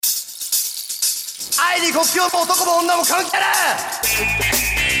I'll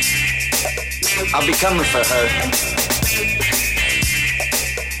be coming for her.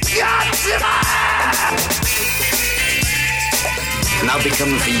 And I'll be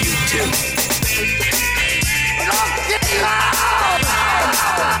coming for you too.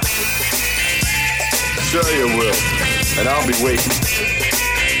 Sure you will. And I'll be waiting.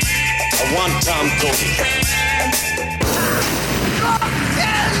 I want Tom Cody.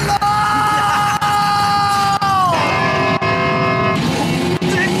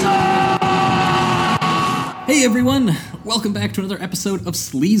 Hey everyone! Welcome back to another episode of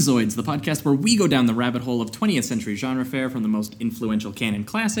Sleazoids, the podcast where we go down the rabbit hole of 20th century genre fare, from the most influential canon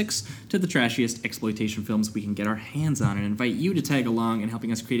classics to the trashiest exploitation films we can get our hands on, and invite you to tag along in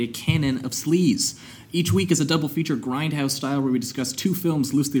helping us create a canon of sleaze. Each week is a double feature grindhouse style where we discuss two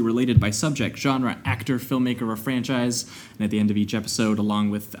films loosely related by subject, genre, actor, filmmaker, or franchise, and at the end of each episode,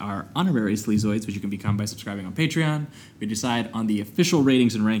 along with our honorary Sleazoids, which you can become by subscribing on Patreon, we decide on the official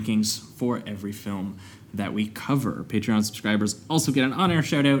ratings and rankings for every film that we cover. Patreon subscribers also get an on-air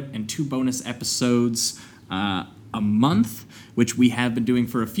shout-out and 2 bonus episodes a month, which we have been doing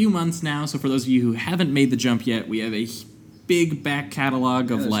for a few months now. So for those of you who haven't made the jump yet, we have a big back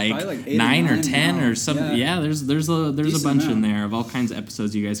catalog of like 9 or 10 now. Or something. Yeah, there's a bunch in there of all kinds of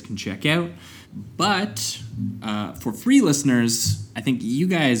episodes you guys can check out. But for free listeners, I think you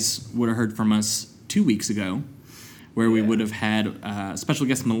guys would have heard from us 2 weeks ago, where we would have had special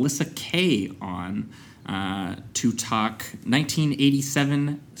guest Melissa Kay on to talk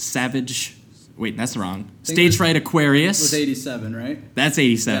 1987 Savage. Wait, that's wrong. Stage Fright Aquarius. It was 87, right? That's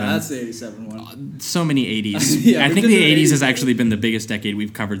 87. Yeah, that's the 87 one. So many 80s. Yeah, I think the 80s has actually been the biggest decade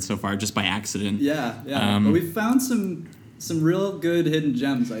we've covered so far, just by accident. Yeah. But we've found some real good hidden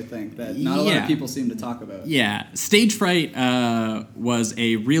gems, I think, that not a lot of people seem to talk about. Yeah. Stage Fright was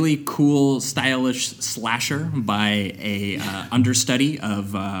a really cool, stylish slasher by a understudy of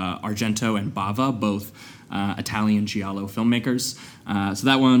Argento and Bava, both Italian giallo filmmakers. So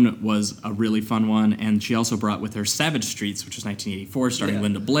that one was a really fun one, and she also brought with her Savage Streets, which was 1984, starring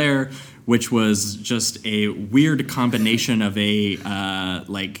Linda Blair, which was just a weird combination of a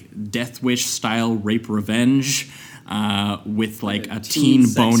Death Wish style rape revenge with like a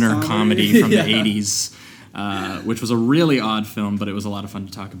teen boner comedy from the 80s, which was a really odd film, but it was a lot of fun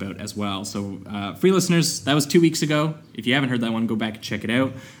to talk about as well. So free listeners, that was 2 weeks ago. If you haven't heard that one, go back and check it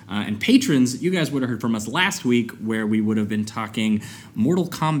out. And patrons, you guys would have heard from us last week, where we would have been talking Mortal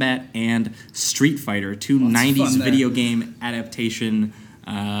Kombat and Street Fighter, two 90s video game adaptation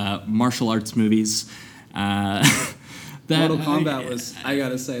martial arts movies. Mortal Kombat was, I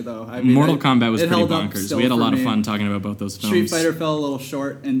gotta say though, Mortal Kombat was pretty bonkers. We had a lot of fun talking about both those films. Street Fighter fell a little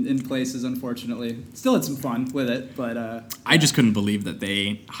short in places, unfortunately. Still had some fun with it, but I just couldn't believe that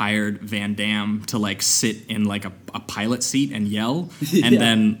they hired Van Damme to like sit in like a pilot seat and yell, and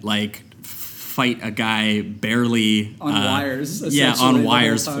then like fight a guy barely on wires. On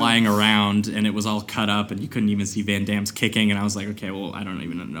wires flying around, and it was all cut up, and you couldn't even see Van Damme's kicking. And I was like, okay, well, I don't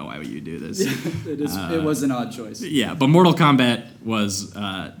even know why would you do this. It was an odd choice. Yeah, but Mortal Kombat was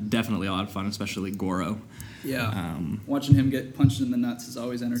definitely a lot of fun, especially Goro. Yeah, watching him get punched in the nuts is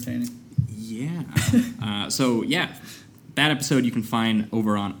always entertaining. Yeah. So that episode you can find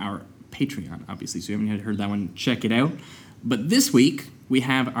over on our Patreon, obviously. So if you haven't heard that one, check it out. But this week, we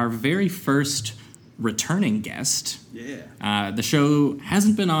have our very first returning guest. Yeah. The show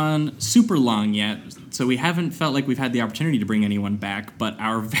hasn't been on super long yet, so we haven't felt like we've had the opportunity to bring anyone back, but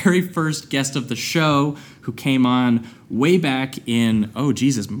our very first guest of the show, who came on way back in,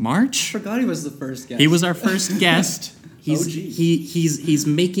 March? I forgot he was the first guest. He was our first guest. He's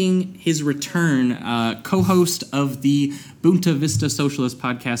making his return, co-host of the Bunta Vista Socialist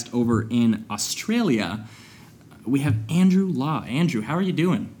podcast over in Australia. We have Andrew Law. Andrew, how are you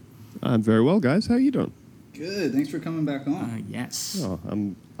doing? I'm very well, guys. How are you doing? Good. Thanks for coming back on. Yes. Oh,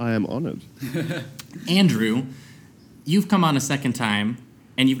 I am honored. Andrew, you've come on a second time,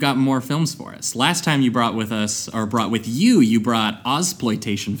 and you've got more films for us. Last time you brought with you brought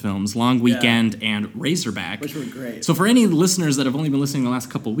Ozploitation films, Long Weekend and Razorback. Which were great. So for any listeners that have only been listening the last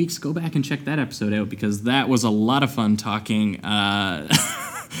couple of weeks, go back and check that episode out, because that was a lot of fun talking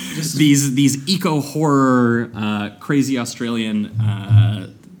these eco horror crazy Australian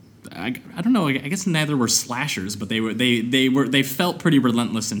I don't know, I guess neither were slashers, but they felt pretty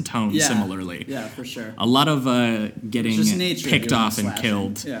relentless in tone. Similarly, for sure, a lot of getting picked off and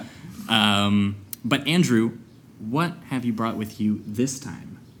killed. But Andrew, what have you brought with you this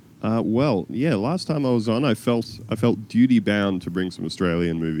time? Last time I was on, I felt duty bound to bring some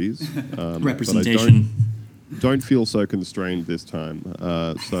Australian movies. Representation. But I don't feel so constrained this time.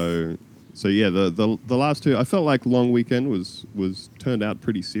 So yeah, the last two, I felt like Long Weekend was turned out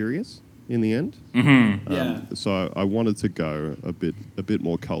pretty serious in the end. Mm-hmm. So I wanted to go a bit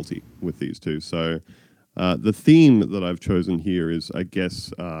more culty with these two. So the theme that I've chosen here is, I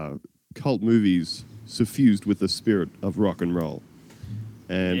guess, cult movies suffused with the spirit of rock and roll.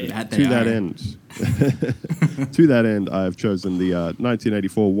 And to that end, I've chosen the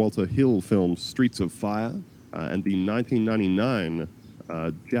 1984 Walter Hill film Streets of Fire and the 1999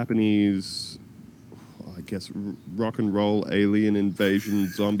 Japanese, I guess, rock and roll alien invasion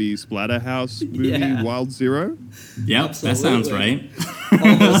zombie splatterhouse movie Wild Zero. Yep, absolutely. That sounds right.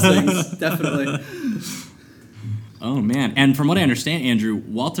 All those things, definitely. Oh man! And from what I understand, Andrew,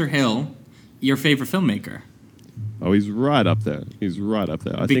 Walter Hill, your favorite filmmaker. Oh, he's right up there.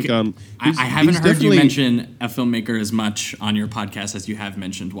 I think I haven't heard you mention a filmmaker as much on your podcast as you have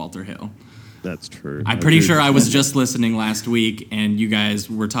mentioned Walter Hill. That's true. I'm pretty sure I was just listening last week, and you guys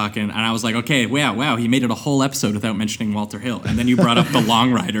were talking, and I was like, okay, wow, he made it a whole episode without mentioning Walter Hill. And then you brought up The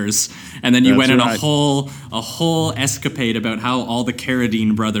Long Riders, and then you went in a whole escapade about how all the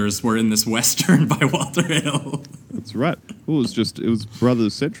Carradine brothers were in this Western by Walter Hill. That's right. Well, it was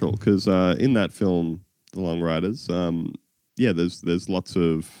Brothers Central, because in that film, The Long Riders, there's lots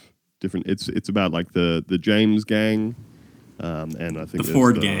of different. It's about like the James gang, and I think the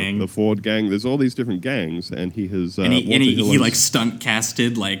Ford gang. The Ford gang. There's all these different gangs, and he has. He like stunt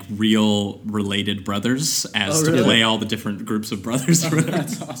casted like real related brothers as to play all the different groups of brothers.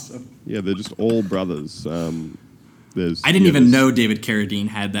 That's awesome. Yeah, they're just all brothers. I didn't even know David Carradine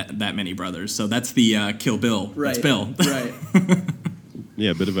had that many brothers. So that's the Kill Bill. Right. That's Bill. Right.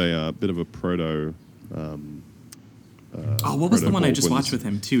 Yeah, bit of a proto. What was the one I just watched with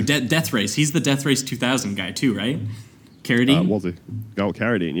him too? Death Race. He's the Death Race 2000 guy too, right? Carradine.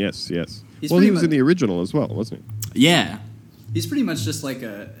 Carradine. Yes. He was in the original as well, wasn't he? Yeah. He's pretty much just like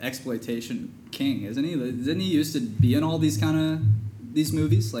a exploitation king, isn't he? Didn't he used to be in all these these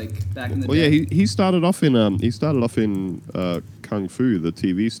movies like back in the day? Well, yeah, he started off in Kung Fu, the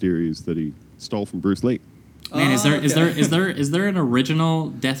TV series that he stole from Bruce Lee. Man, is there an original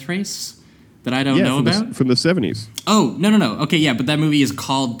Death Race that I don't know about? From the 70s. Oh, no. Okay, yeah, but that movie is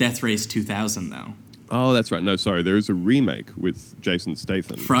called Death Race 2000, though. Oh, that's right. No, sorry. There is a remake with Jason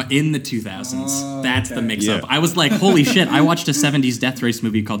Statham. In the 2000s. That's the mix-up. I was like, holy shit, I watched a 70s Death Race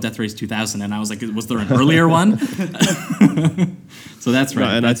movie called Death Race 2000, and I was like, was there an earlier one? So that's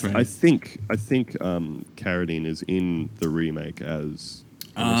right. No, and right. I think Carradine is in the remake as...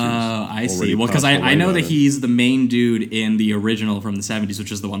 I see. Well, because I know that he's the main dude in the original from the 70s,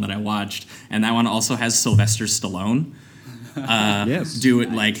 which is the one that I watched, and that one also has Sylvester Stallone. Do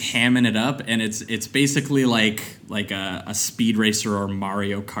it like hamming it up, and it's basically like a Speed Racer or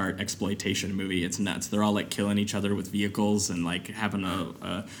Mario Kart exploitation movie. It's nuts. They're all like killing each other with vehicles and like having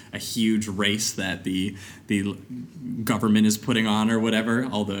a huge race that the government is putting on or whatever.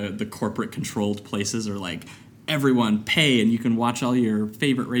 All the corporate controlled places are like, everyone pay and you can watch all your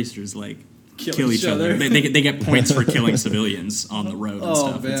favorite racers like kill each other. They get points for killing civilians on the road and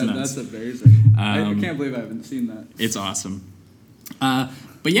stuff. Oh man, it's nuts. that's amazing. I can't believe I haven't seen that. It's awesome.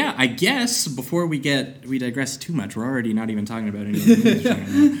 But yeah, I guess before we digress too much, we're already not even talking about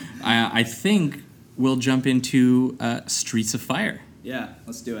anything. I think we'll jump into Streets of Fire. Yeah,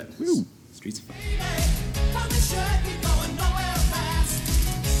 let's do it. Woo. Streets of Fire.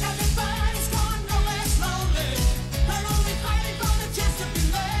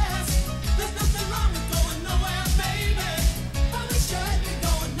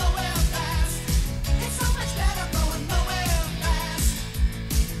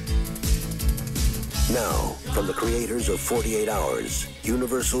 Now, from the creators of 48 Hours,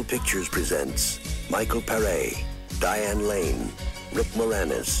 Universal Pictures presents Michael Paré, Diane Lane, Rick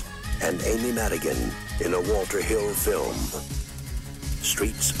Moranis, and Amy Madigan in a Walter Hill film,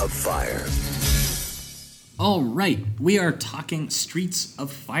 Streets of Fire. All right, we are talking Streets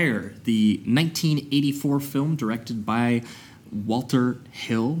of Fire, the 1984 film directed by Walter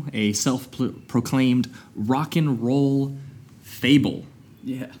Hill, a self-proclaimed rock and roll fable.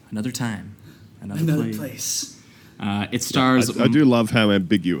 Yeah. Another time. Another place. It stars... I do love how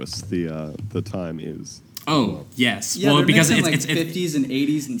ambiguous the time is. Oh, yes. Yeah, well, because it's like 50s and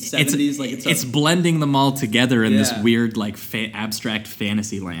 80s and 70s. It's blending them all together in this weird, like, abstract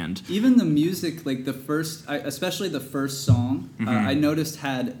fantasy land. Even the music, like the first, especially the first song, I noticed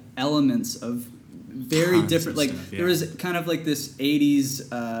had elements of very different. Like there was kind of like this 80s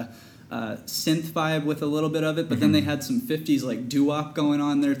synth vibe with a little bit of it, but then they had some 50s like doo-wop going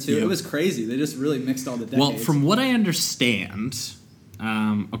on there too. It was crazy. They just really mixed all the decades. Well, from what I understand,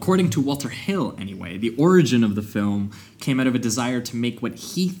 according to Walter Hill anyway, the origin of the film came out of a desire to make what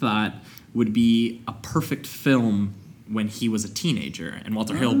he thought would be a perfect film when he was a teenager. And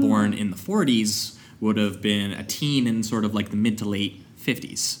Walter Hill, born in the 40s, would have been a teen in sort of like the mid to late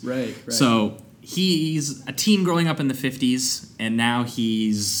 50s. Right. So he's a teen growing up in the 50s, and now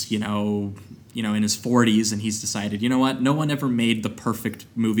he's, in his 40s, and he's decided, you know what, no one ever made the perfect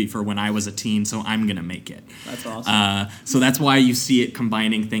movie for when I was a teen, so I'm going to make it. That's awesome. So that's why you see it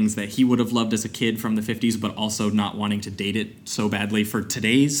combining things that he would have loved as a kid from the 50s, but also not wanting to date it so badly for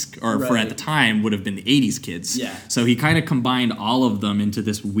today's, or for at the time, would have been the 80s kids. Yeah. So he kind of combined all of them into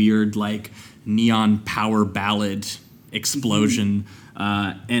this weird, like, neon power ballad explosion,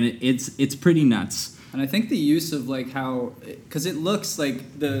 and it's pretty nuts. And I think the use of like how, because it looks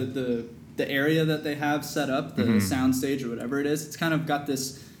like the area that they have set up, the soundstage or whatever it is, it's kind of got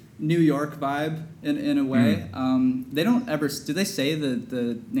this New York vibe in a way. They don't ever, do they say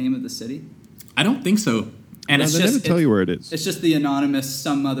the name of the city? I don't think so. And they never tell you where it is. It's just the anonymous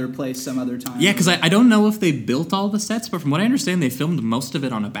some other place, some other time. Yeah, because I don't know if they built all the sets, but from what I understand, they filmed most of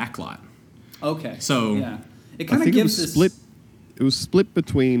it on a backlot. Okay. So yeah, it kind of gives this. It was split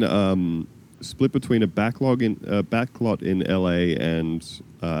between a backlot in LA and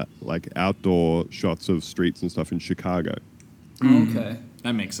like outdoor shots of streets and stuff in Chicago. Okay.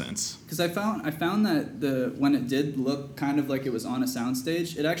 That makes sense. Because I found that when it did look kind of like it was on a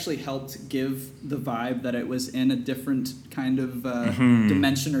soundstage, it actually helped give the vibe that it was in a different kind of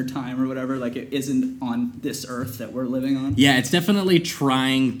dimension or time or whatever. Like it isn't on this earth that we're living on. Yeah, it's definitely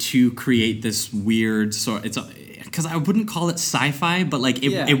trying to create this weird sort. Because I wouldn't call it sci-fi, but like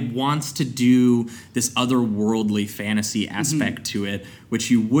it wants to do this otherworldly fantasy aspect to it, which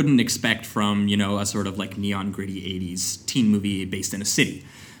you wouldn't expect from a sort of like neon gritty 80s teen movie based in a city.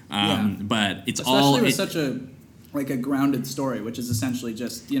 But it's especially with such a grounded story, which is essentially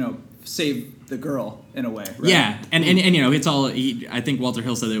just save the girl in a way. Right? Yeah, and it's all. I think Walter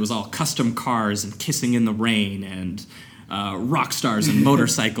Hill said it was all custom cars and kissing in the rain and rock stars and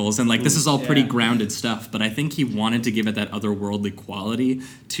motorcycles, and like this is all pretty grounded stuff, but I think he wanted to give it that otherworldly quality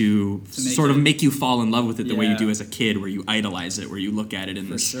to sort of make you fall in love with it the way you do as a kid, where you idolize it, where you look at it in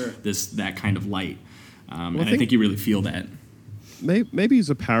that kind of light. And I think you really feel that. Maybe it's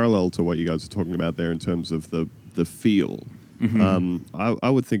a parallel to what you guys are talking about there in terms of the feel. I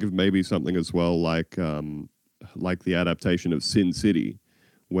would think of maybe something as well like the adaptation of Sin City,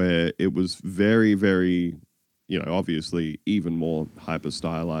 where it was very, very obviously even more hyper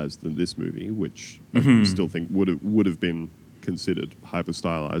stylized than this movie, which I still think would have been considered hyper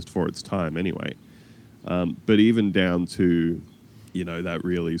stylized for its time anyway. But even down to that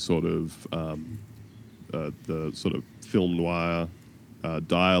really sort of the sort of film noir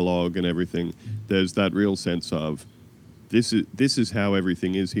dialogue and everything. There's that real sense of this is how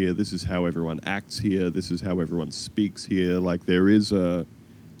everything is here. This is how everyone acts here. This is how everyone speaks here. Like there is an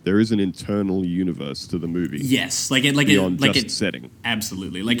internal universe to the movie. Yes, setting.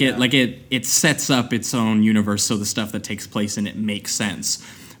 Absolutely, it sets up its own universe, so the stuff that takes place in it makes sense.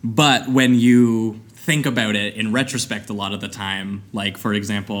 But when you think about it in retrospect, a lot of the time, like for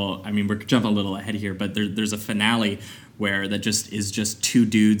example, I mean we're jumping a little ahead here, but there's a finale where that is just two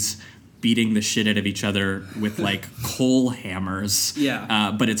dudes beating the shit out of each other with like coal hammers.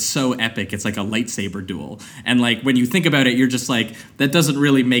 Yeah. But it's so epic. It's like a lightsaber duel. And like when you think about it, you're just like, that doesn't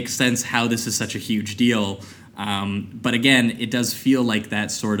really make sense how this is such a huge deal. But again, it does feel like that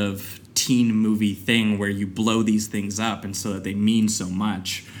sort of teen movie thing where you blow these things up and so that they mean so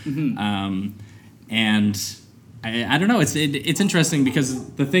much. And I don't know. It's interesting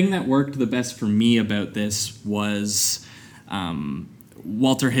because the thing that worked the best for me about this was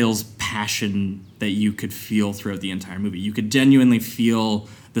Walter Hill's passion that you could feel throughout the entire movie. You could genuinely feel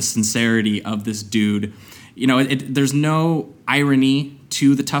the sincerity of this dude. There's no irony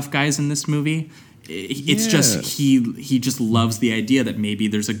to the tough guys in this movie. It's just he just loves the idea that maybe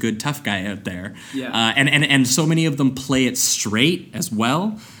there's a good tough guy out there. Yeah. And so many of them play it straight as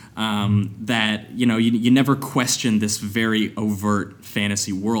well. That you never question this very overt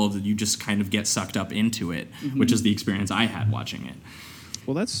fantasy world. You just kind of get sucked up into it, which is the experience I had watching it.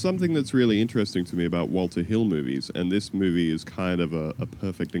 Well, that's something that's really interesting to me about Walter Hill movies, and this movie is kind of a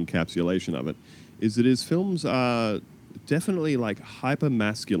perfect encapsulation of it, is that his films are definitely like hyper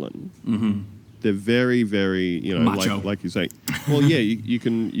masculine. They're very, very, macho. like you say. Well, yeah, you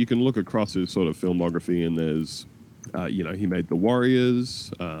can look across his sort of filmography, and there's he made The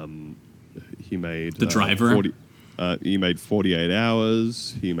Warriors. He made The Driver. He made 48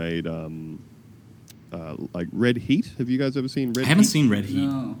 Hours. He made like Red Heat. Have you guys ever seen Red Heat? I haven't seen Red Heat.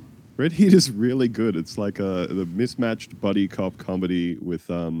 No. Red Heat is really good. It's like the mismatched buddy cop comedy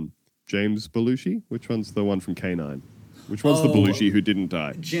with James Belushi. Which one's the one from K9? Which one's the Belushi who didn't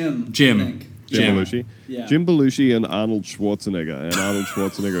die? Jim. Jim Belushi. Yeah. Jim Belushi and Arnold Schwarzenegger. And Arnold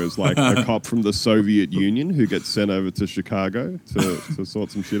Schwarzenegger is like a cop from the Soviet Union who gets sent over to Chicago to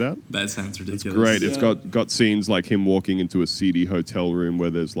sort some shit out. That sounds ridiculous. It's great. It's got scenes like him walking into a seedy hotel room where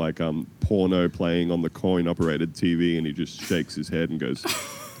there's like porno playing on the coin-operated TV, and he just shakes his head and goes,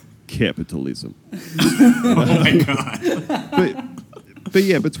 "Capitalism." Oh my god. But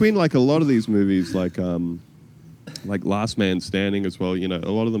yeah, between like a lot of these movies, like Last Man Standing as well, you know,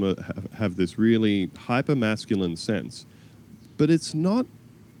 a lot of them have this really hyper-masculine sense. But it's not,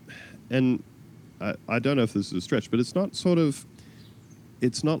 and I don't know if this is a stretch, but it's not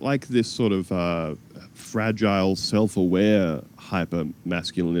like this sort of fragile, self-aware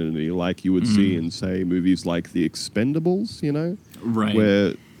hyper-masculinity like you would see in, say, movies like The Expendables, you know? Right.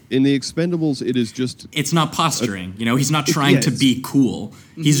 Where in The Expendables, it is just... It's not posturing, you know? He's not trying to be cool.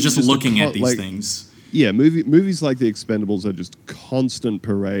 He's just looking at these things. Yeah, movies like The Expendables are just constant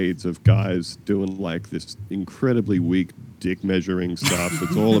parades of guys doing like this incredibly weak dick measuring stuff.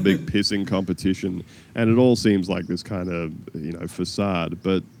 It's all a big pissing competition, and it all seems like this kind of, you know, facade.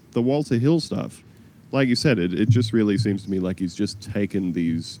 But the Walter Hill stuff, like you said, it just really seems to me like he's just taken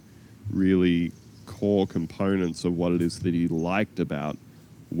these really core components of what it is that he liked about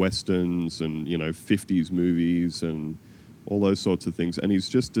Westerns and, you know, 50s movies and all those sorts of things, and he's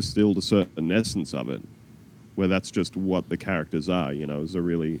just distilled a certain essence of it, where that's just what the characters are, you know, as a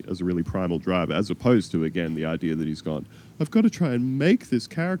really primal driver, as opposed to, again, the idea that he's gone, I've got to try and make this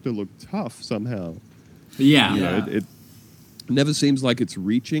character look tough somehow. Yeah. You know, it never seems like it's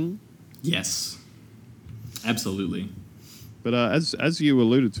reaching. Yes. Absolutely. But as you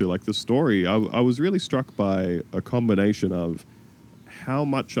alluded to, like the story, I was really struck by a combination of how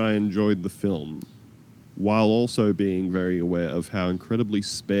much I enjoyed the film, while also being very aware of how incredibly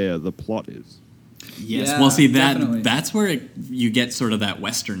spare the plot is. Yes. Yeah, well, see, definitely. that's where you get sort of that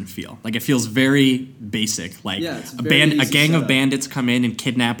Western feel. Like, it feels very basic. Like, it's a very easy gang of setup. bandits come in and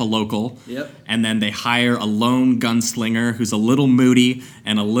kidnap a local. Yep. And then they hire a lone gunslinger who's a little moody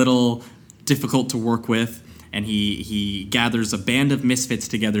and a little difficult to work with. And he gathers a band of misfits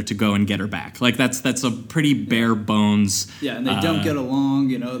together to go and get her back. Like, that's a pretty bare bones. Yeah, and they don't get along.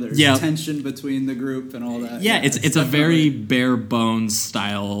 You know, there's tension between the group and all that. Yeah, it's a very bare bones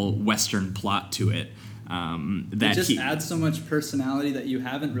style Western plot to it. That it just adds so much personality that you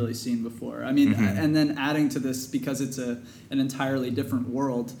haven't really seen before. I mean, and then adding to this, because it's an entirely different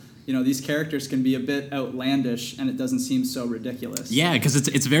world, you know, these characters can be a bit outlandish, and it doesn't seem so ridiculous. Yeah, because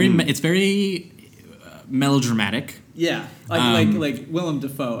it's very melodramatic. Yeah, like Willem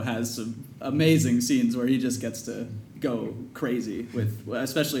Dafoe has some amazing scenes where he just gets to go crazy with,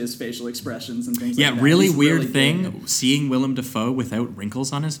 especially his facial expressions and things. Yeah, like that. really He's weird really thing good. Seeing Willem Dafoe without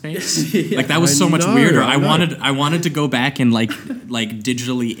wrinkles on his face. Yeah. Like, that was I so much know, weirder. I know. I wanted to go back and like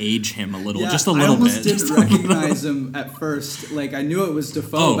digitally age him a little, just a little I almost bit. didn't Just a little recognize him at first. Like, I knew it was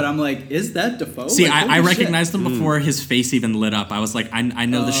Dafoe, Oh. but I'm like, is that Dafoe? See, like, I holy recognized shit. him before his face even lit up. I was like, I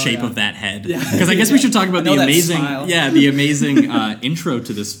know the shape yeah. of that head. Yeah. Because I guess we should talk about I know the that amazing, smile. the amazing intro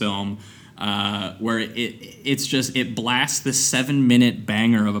to this film, where it blasts this 7-minute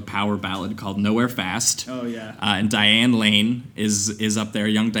banger of a power ballad called "Nowhere Fast." Oh yeah. And Diane Lane is up there,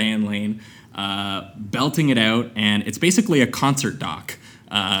 young Diane Lane, belting it out, and it's basically a concert doc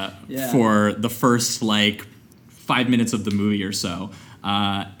for the first like 5 minutes of the movie or so.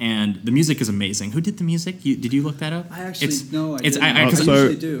 And the music is amazing. Who did the music? Did you look that up? I actually I so-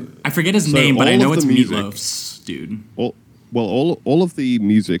 usually do. I forget his So name, but I all know of it's the music- Meatloaf's dude. All of the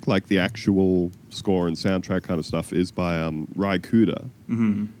music, like the actual score and soundtrack kind of stuff, is by Ry Cooder,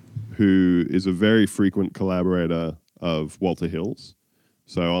 who is a very frequent collaborator of Walter Hill's.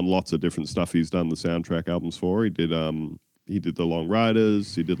 So on lots of different stuff, he's done the soundtrack albums for. He did The Long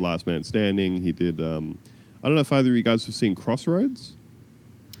Riders. He did Last Man Standing. He did. I don't know if either of you guys have seen Crossroads.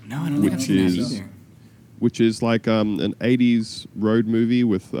 No, I don't think I've seen that either. Which is like an 80s road movie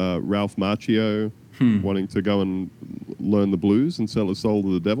with Ralph Macchio wanting to go and learn the blues and sell his soul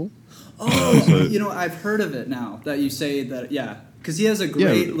to the devil. Oh, you know, I've heard of it now that you say that. Yeah, because he has a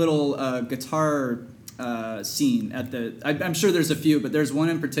great little guitar scene at the. I'm sure there's a few, but there's one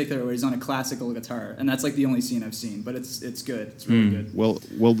in particular where he's on a classical guitar, and that's like the only scene I've seen. But it's good. It's really good. Well,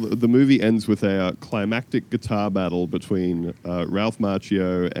 the movie ends with a climactic guitar battle between Ralph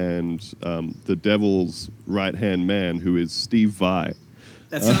Macchio and the devil's right-hand man, who is Steve Vai.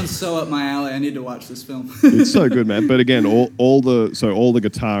 That sounds so up my alley. I need to watch this film. It's so good, man. But again, all the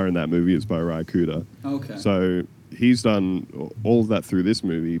guitar in that movie is by Ry Cooder. Okay. So he's done all of that through this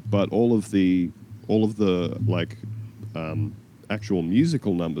movie, but all of the like actual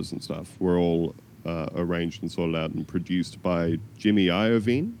musical numbers and stuff were all arranged and sorted out and produced by Jimmy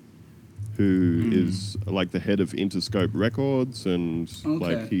Iovine, who is like the head of Interscope Records, and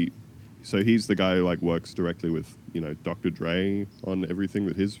like he's the guy who like works directly with, you know, Dr. Dre on everything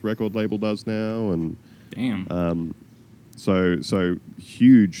that his record label does now, and so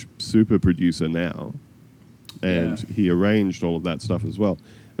huge super producer now, and he arranged all of that stuff as well.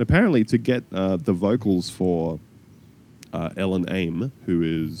 And apparently, to get the vocals for Ellen Aim, who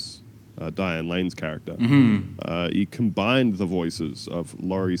is Diane Lane's character, he combined the voices of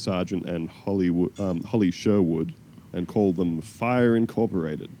Laurie Sargent and Holly Sherwood and called them Fire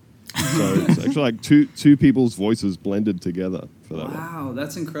Incorporated. So it's actually like two people's voices blended together for that one. Wow,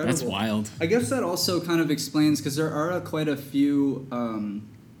 that's incredible. That's wild. I guess that also kind of explains, because there are quite a few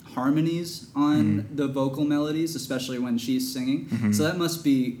harmonies on the vocal melodies, especially when she's singing. So that must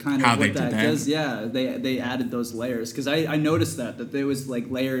be kind of How what they that did that. does. Yeah, they added those layers, because I noticed that it was like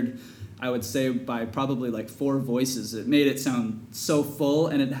layered, I would say, by probably like 4 voices. It made it sound so full,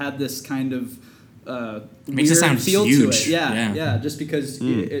 and it had this kind of makes weird it sound feel huge. to it. Yeah, just because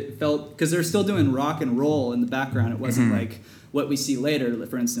it felt, because they're still doing rock and roll in the background. It wasn't like what we see later,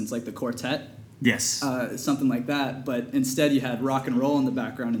 for instance, like the quartet. Yes. Something like that, but instead you had rock and roll in the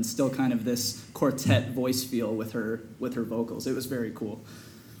background and still kind of this quartet voice feel with her vocals. It was very cool.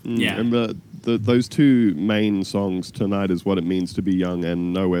 Yeah. And those 2 main songs, Tonight Is What It Means to Be Young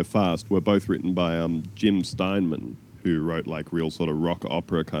and Nowhere Fast, were both written by Jim Steinman, who wrote like real sort of rock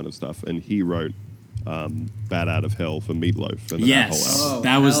opera kind of stuff, and he wrote Bat Out of Hell for Meatloaf. And Yes,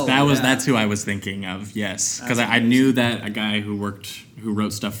 that whole album. that's who I was thinking of. Yes, because I knew that a guy who wrote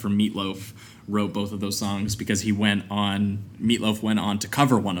stuff for Meatloaf wrote both of those songs, because Meatloaf went on to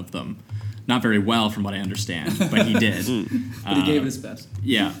cover one of them. Not very well, from what I understand, but he did. But he gave his best.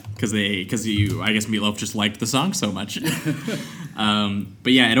 Yeah, because I guess Meatloaf just liked the song so much.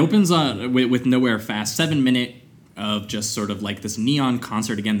 But yeah, it opens with Nowhere Fast, 7-minute of just sort of like this neon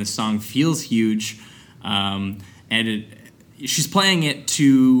concert. Again, this song feels huge, and she's playing it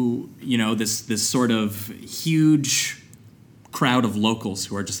to, you know, this sort of huge crowd of locals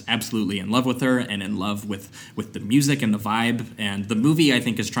who are just absolutely in love with her and in love with the music and the vibe. And the movie, I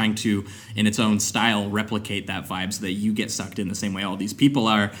think, is trying to, in its own style, replicate that vibe so that you get sucked in the same way all these people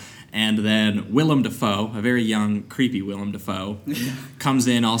are. And then Willem Dafoe, a very young, creepy Willem Dafoe, comes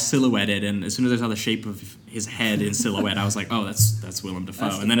in all silhouetted, and as soon as I saw the shape of his head in silhouette, I was like, oh, that's Willem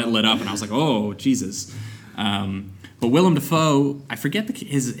Dafoe. And then it lit up, and I was like, oh, Jesus. But Willem Dafoe, I forget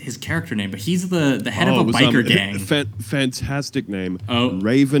his character name, but he's the head of a biker gang. Fantastic name. Oh.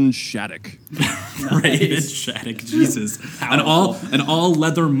 Raven Shattuck. Raven Shattuck, Jesus. An all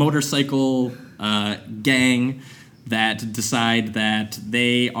leather motorcycle gang that decide that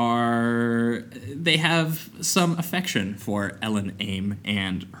they have some affection for Ellen Aim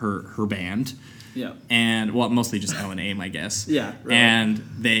and her band. Yeah. And mostly just Ellen Aim, I guess. Yeah. Right. And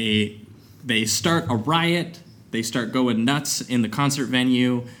they start a riot. They start going nuts in the concert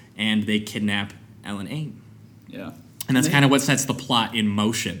venue, and they kidnap Ellen Aim. Yeah. And that's kind of what sets the plot in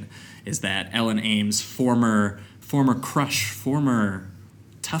motion, is that Ellen Aim's former crush, former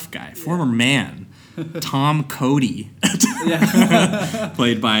tough guy, former man, Tom Cody,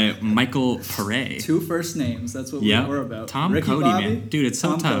 played by Michael Pare. 2 first names. That's what we're about. Tom Ricky Cody, Bobby, man. Dude, it's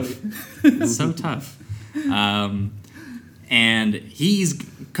so Tom tough. Cody. It's so tough. And he's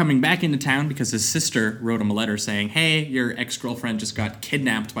coming back into town because his sister wrote him a letter saying, hey, your ex-girlfriend just got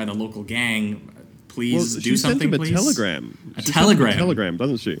kidnapped by the local gang. Please do something, please. She sent him a telegram,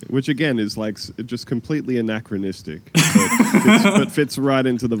 doesn't she? Which again is like just completely anachronistic, but fits right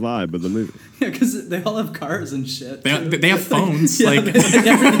into the vibe of the movie. Yeah, because they all have cars and shit. They have phones. But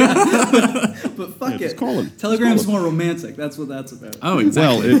fuck it. Call them. Telegram's more romantic. That's what that's about. Oh,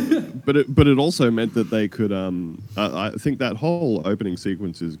 exactly. Well, but it also meant that they could. I think that whole opening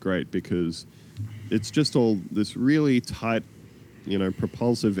sequence is great because it's just all this really tight, you know,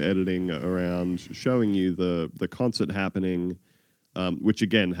 propulsive editing around showing you the concert happening, which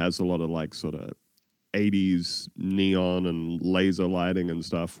again has a lot of like sort of 80s neon and laser lighting and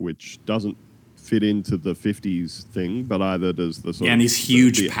stuff, which doesn't fit into the 50s thing, but either does the sort of... and these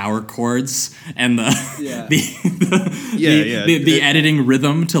huge power chords and the editing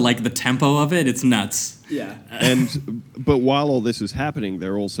rhythm to like the tempo of it. It's nuts. Yeah. But while all this is happening,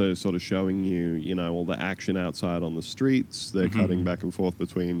 they're also sort of showing you, you know, all the action outside on the streets. They're cutting back and forth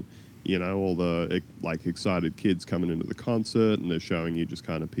between, you know, all the like excited kids coming into the concert, and they're showing you just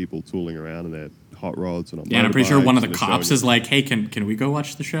kind of people tooling around, and they're hot rods and on Yeah, and I'm pretty sure one of the motorbikes, cops is like, "Hey, can we go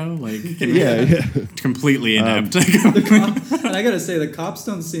watch the show?" Like, yeah. completely inept. And I gotta say, the cops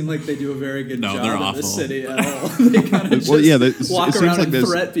don't seem like they do a very good No, job they're in awful. this city at all. They kind of just walk it seems around like and there's-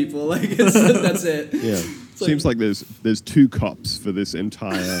 threat people. Like that's it. Yeah, seems like there's 2 cops for this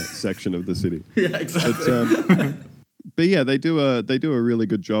entire section of the city. Yeah, exactly. But yeah, they do a really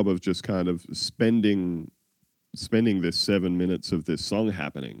good job of just kind of spending this 7 minutes of this song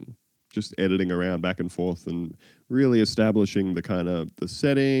happening, just editing around back and forth and really establishing the kind of the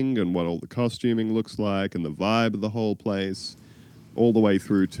setting and what all the costuming looks like and the vibe of the whole place, all the way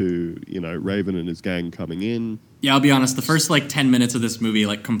through to, Raven and his gang coming in. Yeah, I'll be honest, the first 10 minutes of this movie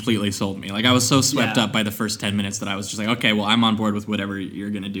completely sold me. I was so swept up by the first 10 minutes that I was just like, okay, well, I'm on board with whatever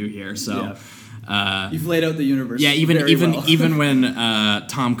you're going to do here. So you've laid out the universe. Yeah, even well. when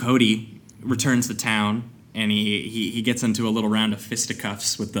Tom Cody returns to town and he gets into a little round of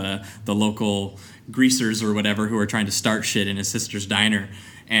fisticuffs with the local greasers or whatever who are trying to start shit in his sister's diner,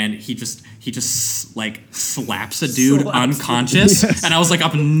 and he just slaps a dude unconscious. Yes. And I was like,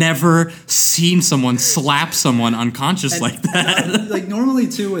 I've never seen someone slap someone unconscious like that. Normally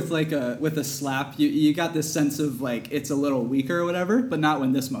too with a slap, you got this sense of it's a little weaker or whatever, but not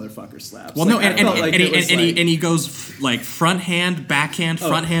when this motherfucker slaps. Well, no, and he goes front hand, backhand,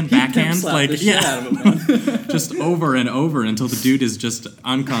 front hand, backhand, out of him, just over and over until the dude is just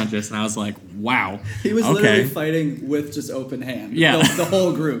unconscious. And I was like, wow. He was literally fighting with just open hand. Yeah, the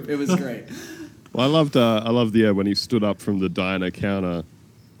whole group. It was great. Well, I loved when he stood up from the diner counter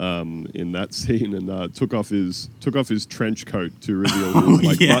in that scene and took off his trench coat to reveal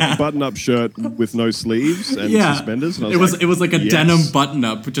his button-up shirt with no sleeves and suspenders. And it was like a denim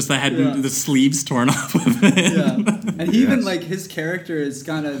button-up, just that had the sleeves torn off of it. Yeah, and he even his character is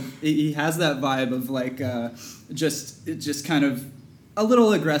kind of he has that vibe of just kind of a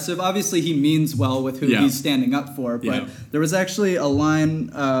little aggressive. Obviously, he means well with who he's standing up for, but there was actually a line,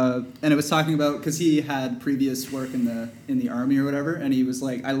 and it was talking about because he had previous work in the army or whatever, and he was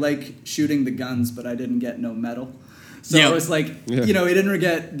like, "I like shooting the guns, but I didn't get no medal." So it was he didn't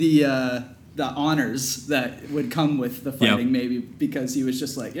get the honors that would come with the fighting, maybe because he was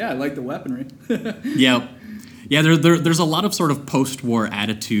just like, "Yeah, I like the weaponry." Yep. Yeah, there's a lot of sort of post-war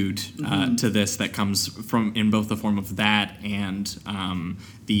attitude to this that comes from in both the form of that and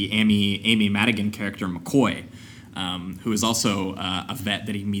the Amy Madigan character McCoy, who is also a vet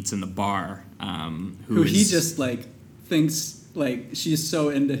that he meets in the bar. He just thinks she's so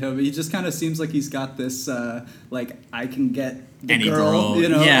into him. He just kind of seems like he's got this I can get the any girl,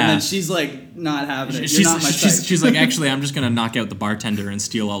 and then she's not having it. You're not my type. She's like, actually, I'm just gonna knock out the bartender and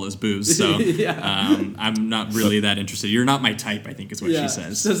steal all his booze. So I'm not really that interested. You're not my type, I think is what she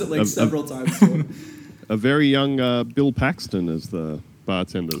says. She says it several times. A very young Bill Paxton as the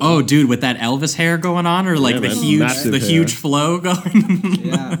bartender. Oh, dude, with that Elvis hair going on, or the huge flow going.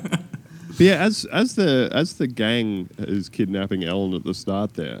 Yeah. But yeah, as the gang is kidnapping Ellen at the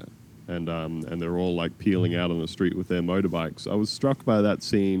start there, and they're all peeling out on the street with their motorbikes, I was struck by that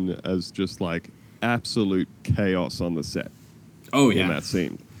scene as just absolute chaos on the set. Oh yeah, in that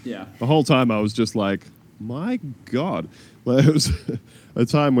scene. Yeah. The whole time I was just like, my God. Well, it was a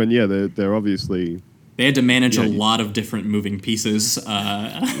time when they're obviously. They had to manage a lot of different moving pieces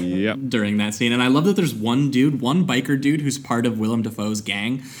during that scene, and I love that there's one biker dude who's part of Willem Dafoe's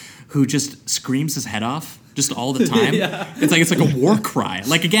gang, who just screams his head off just all the time. It's like a war cry.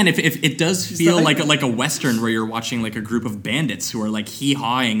 Again, if it does feel like a Western where you're watching a group of bandits who are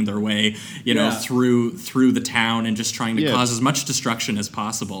hee-hawing their way, through the town and just trying to cause as much destruction as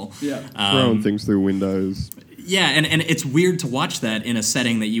possible. Throwing things through windows. Yeah, and it's weird to watch that in a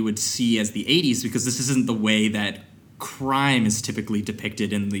setting that you would see as the 80s, because this isn't the way that crime is typically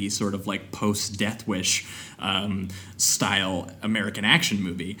depicted in the sort of post-Death Wish style American action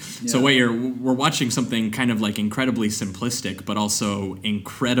movie. So we're watching something kind of incredibly simplistic, but also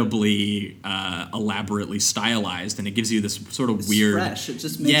incredibly elaborately stylized, and it gives you this sort of weird, fresh. It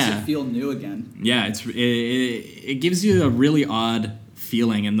just makes it feel new again. Yeah, it gives you a really odd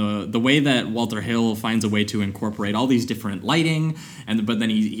feeling, and the way that Walter Hill finds a way to incorporate all these different lighting, but then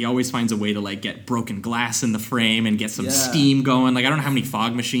he always finds a way to get broken glass in the frame and get some steam going. I don't know how many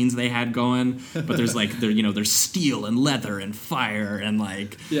fog machines they had going, but there's there's steel and leather and fire and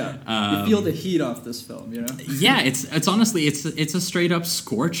you feel the heat off this film, Yeah, it's honestly it's a straight up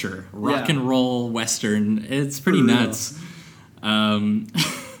scorcher rock and roll Western. It's pretty nuts.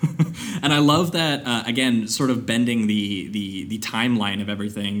 And I love that, again, sort of bending the timeline of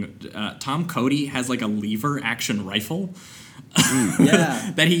everything. Tom Cody has like a lever action rifle.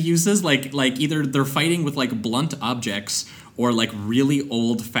 Yeah. That he uses, like either they're fighting with like blunt objects or like really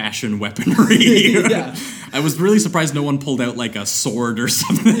old-fashioned weaponry. Yeah. I was really surprised no one pulled out like a sword or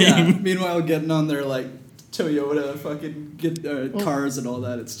something. Yeah. Meanwhile, getting on their like Toyota fucking cars and all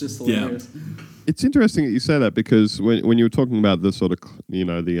that, it's just hilarious. Yeah. It's interesting that you say that, because when you were talking about the sort of,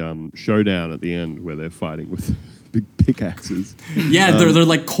 the showdown at the end where they're fighting with big pickaxes. Yeah, they're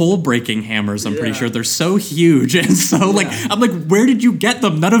like coal breaking hammers, I'm pretty Yeah. sure. They're so huge and so like, I'm like, where did you get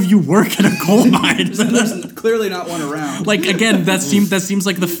them? None of you work at a coal mine. There's clearly not one around. Like, again, that seems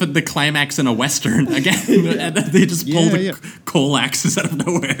like the climax in a Western. Again, they just pull the coal axes out of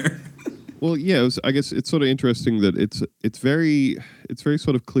nowhere. Well, yeah, I guess it's sort of interesting that it's very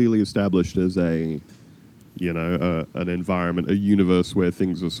sort of clearly established as an environment, a universe where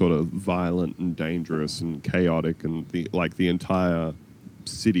things are sort of violent and dangerous and chaotic, and the entire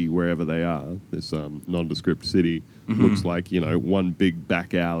city, wherever they are, this nondescript city, looks like one big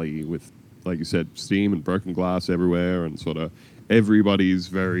back alley with, like you said, steam and broken glass everywhere, and sort of everybody's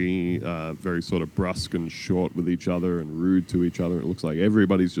very sort of brusque and short with each other and rude to each other. It looks like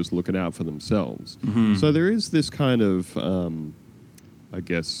everybody's just looking out for themselves. So there is this kind of,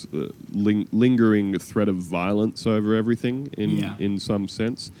 lingering threat of violence over everything in some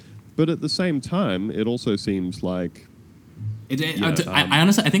sense. But at the same time, it also seems like... I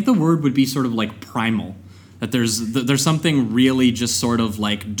honestly, I think the word would be sort of like primal. That there's something really just sort of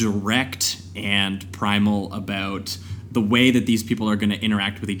like direct and primal about the way that these people are going to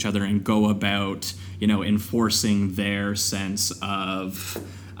interact with each other and go about, enforcing their sense of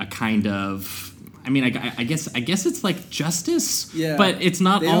a kind of, I mean, I guess it's like justice, but it's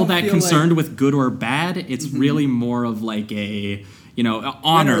not all that concerned with good or bad. It's really more of like a,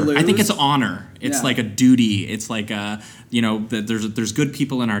 honor. I think it's honor. It's like a duty. It's like there's good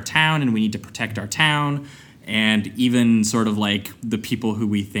people in our town and we need to protect our town. And even sort of like the people who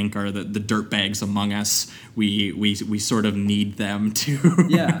we think are the dirtbags among us, we sort of need them to.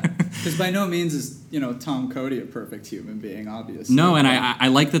 Yeah, because by no means is Tom Cody a perfect human being, obviously. No, and I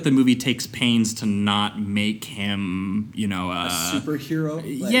like that the movie takes pains to not make him a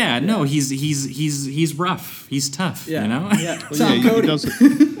superhero. No, he's rough, he's tough. Yeah. Yeah, Tom Cody.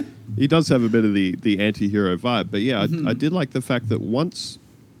 He does have a bit of the anti-hero vibe, but yeah, I did like the fact that once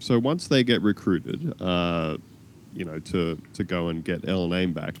they get recruited, to go and get Ellen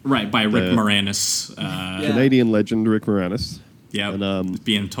Aim back, right, by Rick Moranis, Canadian legend Rick Moranis. Yeah, and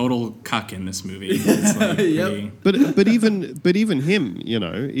being a total cuck in this movie. It's like But even him,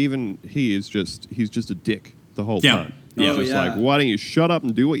 even he's just a dick the whole time. He's just like, why don't you shut up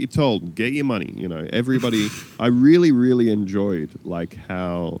and do what you're told and get your money? Everybody. I really, really enjoyed like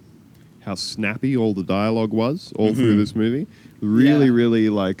how snappy all the dialogue was all through this movie. Really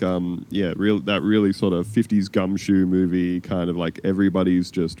like that really sort of 50s gumshoe movie kind of like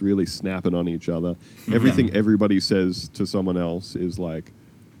everybody's just really snapping on each other. Everything everybody says to someone else is like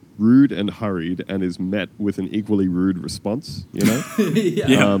rude and hurried and is met with an equally rude response, No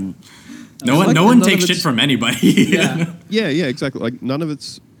one takes shit from anybody. Yeah, exactly. Like none of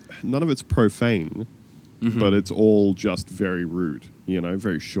it's profane, but it's all just very rude,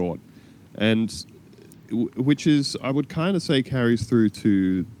 very short. And which is, I would kind of say, carries through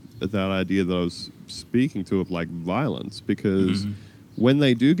to that idea that I was speaking to of like violence, because when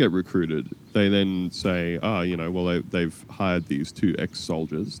they do get recruited, they then say, they've hired these two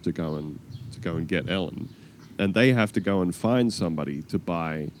ex-soldiers to go and get Ellen, and they have to go and find somebody to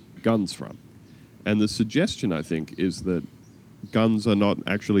buy guns from. And the suggestion, I think, is that guns are not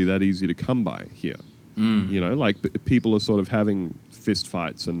actually that easy to come by here. People are sort of having fist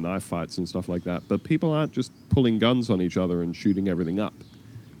fights and knife fights and stuff like that, but people aren't just pulling guns on each other and shooting everything up.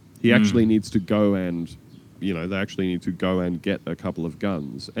 He actually needs to go and, they actually need to go and get a couple of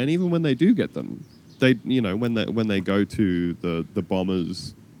guns. And even when they do get them, they, when they go to the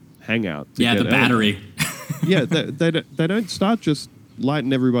bombers' hangout, to get the battery. They don't start just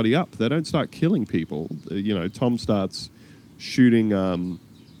lighting everybody up. They don't start killing people. Tom starts shooting.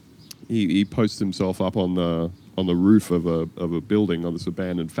 He posts himself up on the roof of a building on this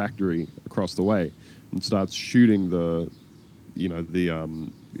abandoned factory across the way, and starts shooting the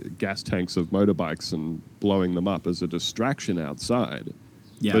gas tanks of motorbikes and blowing them up as a distraction outside.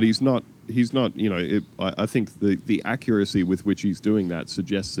 Yeah. But he's not he's not, I think the accuracy with which he's doing that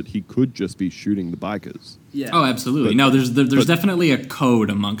suggests that he could just be shooting the bikers. Yeah. Oh, absolutely. But- there's definitely a code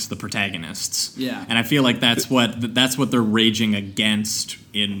amongst the protagonists. Yeah. And I feel like that's what they're raging against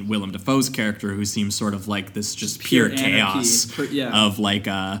in Willem Dafoe's character, who seems sort of like this just pure Pure chaos anarchy. Yeah. of like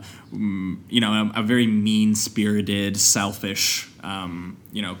a very mean-spirited, selfish,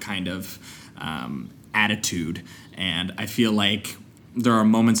 kind of attitude. And I feel like there are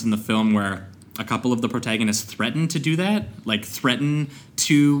moments in the film where a couple of the protagonists threaten to do that, like threaten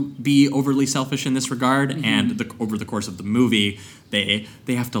to be overly selfish in this regard, and over the course of the movie, they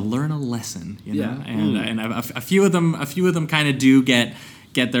have to learn a lesson, you know. And a few of them kind of do get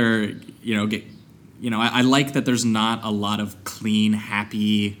their I like that there's not a lot of clean,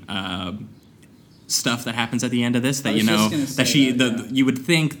 happy stuff that happens at the end of this. That you would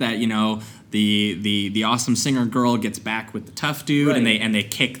think that the awesome singer girl gets back with the tough dude, Right. and they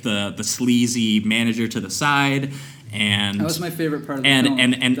kick the sleazy manager to the side, and That was my favorite part of the film.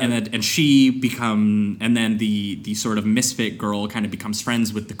 and she and then the sort of misfit girl kind of becomes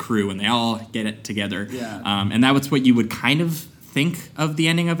friends with the crew, and they all get it together. Yeah. And that was what you would kind of think of the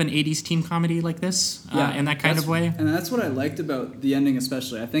ending of an 80s teen comedy like this, in that kind of way. And that's what I liked about the ending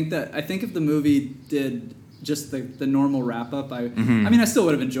especially. I think if the movie did just the normal wrap-up, I mean, I still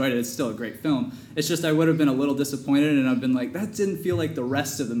would have enjoyed it. It's still a great film. It's just I would have been a little disappointed, and I've been like, that didn't feel like the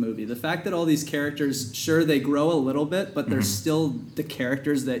rest of the movie. The fact that all these characters, sure, they grow a little bit, but they're still the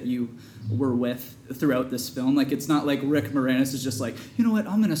characters that you were with throughout this film. Like, it's not like Rick Moranis is just like, you know what,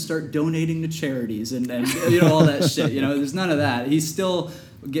 I'm going to start donating to charities and all that shit. There's none of that. He's still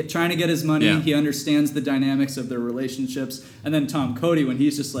trying to get his money. Yeah. He understands the dynamics of their relationships. And then Tom Cody, when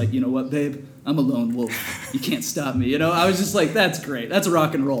he's just like, you know what, babe, I'm a lone wolf. You can't stop me. I was just like, that's great. That's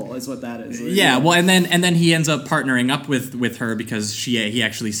rock and roll is what that is. Yeah, well, and then he ends up partnering up with her because he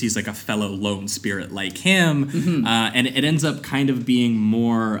actually sees like a fellow lone spirit like him, and it ends up kind of being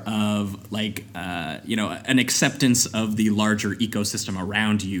more of like an acceptance of the larger ecosystem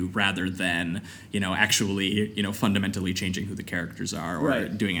around you rather than actually fundamentally changing who the characters are or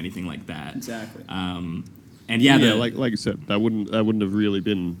Right. doing anything like that. Exactly. And yeah, like you said, that wouldn't have really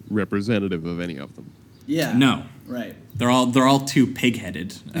been representative of any of them. Yeah. no, Right. they're all too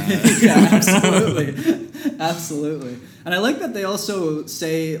pig-headed. Yeah, absolutely. Absolutely. And I like that they also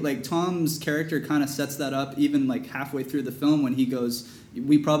say, like, Tom's character kind of sets that up even, like, halfway through the film when he goes,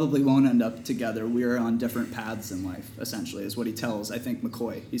 we probably won't end up together. We're on different paths in life, essentially, is what he tells, I think,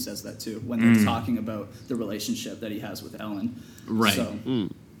 McCoy. He says that, too, when they're talking about the relationship that he has with Ellen. Right. So,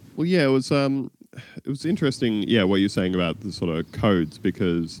 Well, yeah, it was interesting, what you're saying about the sort of codes,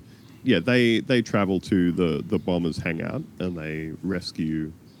 because, they travel to the bombers' hangout and they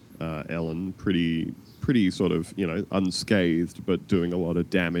rescue Ellen pretty sort of, unscathed, but doing a lot of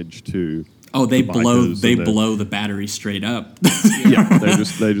damage to. Oh, they the blow bikers blow the battery straight up. Yeah,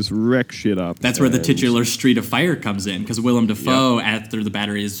 they just wreck shit up. That's where the and- titular Street of Fire comes in, because Willem Dafoe, after the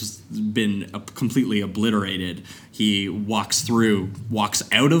battery has been completely obliterated, he walks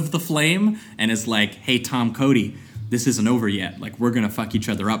out of the flame and is like, "Hey, Tom Cody, this isn't over yet. Like, we're gonna fuck each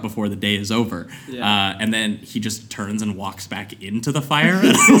other up before the day is over." Yeah. And then he just turns and walks back into the fire.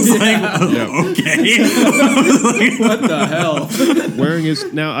 And I was okay. what the hell? Wearing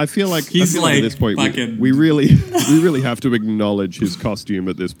his now, I feel like He's at like this point fucking- we really have to acknowledge his costume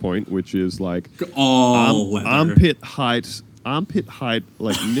at this point, which is like All leather. armpit height,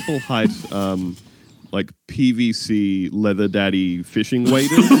 like nipple height, like PVC leather daddy fishing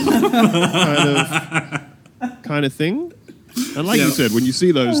waders kind of thing. And like you said, when you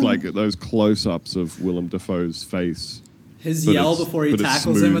see those close-ups of Willem Dafoe's face, His But yell it's- before he but it's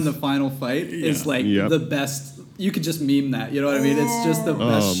tackles him in smooth. the final fight is like Yep. the best. You could just meme that. You know what I mean? It's just the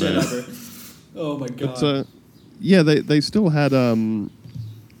best shit man. ever. Oh my god. But they still had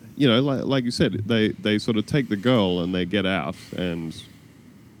like you said, they sort of take the girl and they get out, and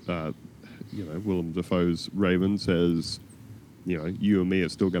Willem Dafoe's Raven says, you and me are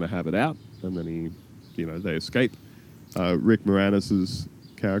still going to have it out, and then they escape. Rick Moranis'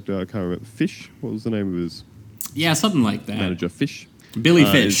 character, I can't remember, Fish. What was the name of his Yeah, something like that. manager? Fish. Billy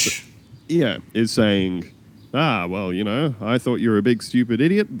Fish. Is saying, well, I thought you were a big stupid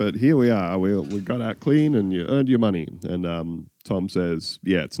idiot, but here we are. We got out clean, and you earned your money. And Tom says,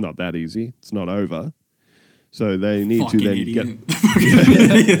 it's not that easy. It's not over. So they need Fucking to then idiot.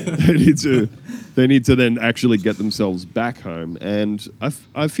 they need to then actually get themselves back home. And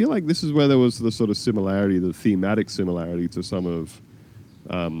I feel like this is where there was the sort of similarity, the thematic similarity to some of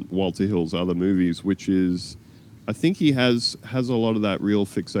Walter Hill's other movies, which is, I think he has a lot of that real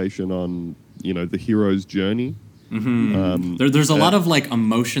fixation on, the hero's journey. There's a lot of like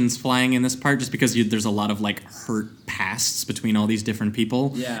emotions flying in this part, just because there's a lot of like hurt pasts between all these different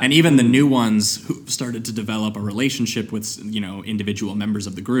people, and even the new ones who started to develop a relationship with individual members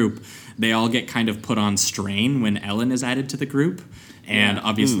of the group. They all get kind of put on strain when Ellen is added to the group, and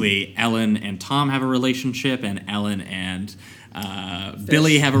obviously Ellen and Tom have a relationship, and Ellen and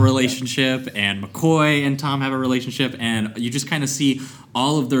Billy have a relationship, and McCoy and Tom have a relationship, and you just kind of see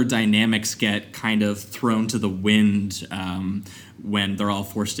all of their dynamics get kind of thrown to the wind when they're all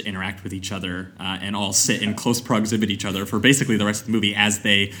forced to interact with each other and all sit in close proximity to each other for basically the rest of the movie as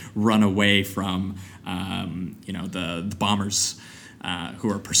they run away from the bombers who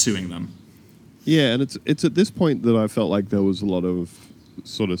are pursuing them. Yeah, and it's at this point that I felt like there was a lot of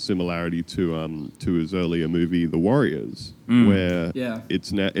sort of similarity to his earlier movie, The Warriors, where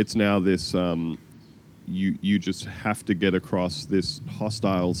it's now this you just have to get across this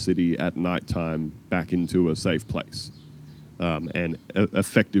hostile city at nighttime back into a safe place, and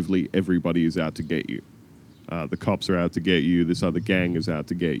effectively everybody is out to get you. The cops are out to get you. This other gang is out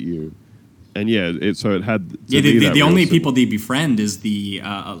to get you. And it had the only people they befriend is the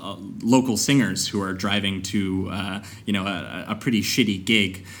local singers who are driving to a pretty shitty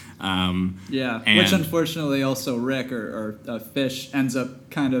gig. Which unfortunately also Rick or Fish ends up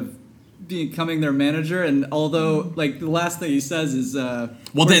kind of becoming their manager, and although like the last thing he says is they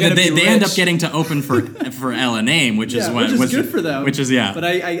end up getting to open for Ellen Aim, which is good for them, but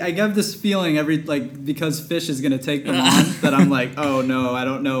I have this feeling because Fish is going to take them on that I'm like, oh no, I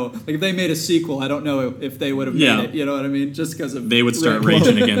don't know, like if they made a sequel, I don't know if they would have made it, you know what I mean, just because of they would start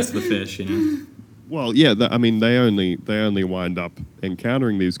raging against the Fish, Well, yeah, they only wind up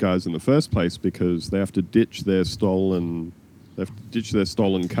encountering these guys in the first place because they have to ditch their stolen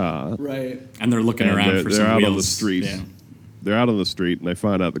car. Right. And they're looking around for some wheels. They're out on the street. Yeah. They're out on the street, and they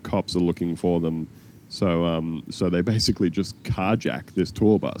find out the cops are looking for them. So they basically just carjack this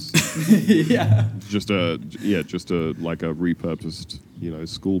tour bus. Just a repurposed,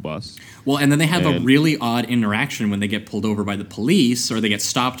 school bus. Well, and then they have a really odd interaction when they get pulled over by the police, or they get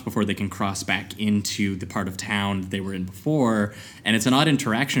stopped before they can cross back into the part of town they were in before. And it's an odd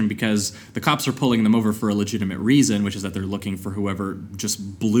interaction because the cops are pulling them over for a legitimate reason, which is that they're looking for whoever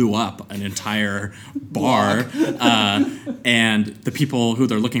just blew up an entire bar. And the people who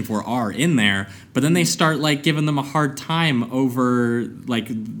they're looking for are in there. But then they start like giving them a hard time over like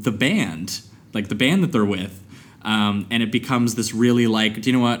the band that they're with. And it becomes this really like, do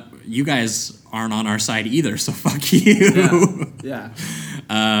you know what? You guys aren't on our side either, so fuck you. Yeah.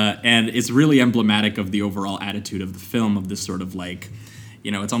 And it's really emblematic of the overall attitude of the film, of this sort of like,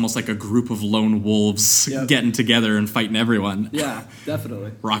 it's almost like a group of lone wolves getting together and fighting everyone. Yeah,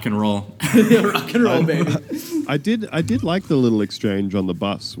 definitely. Rock and roll. Rock and roll, baby. I did like the little exchange on the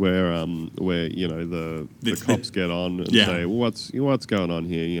bus where the cops get on and say, well, what's going on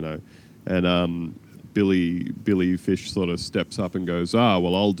here, and Billy Fish sort of steps up and goes,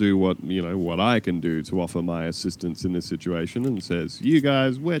 well, I'll do what I can do to offer my assistance in this situation, and says, you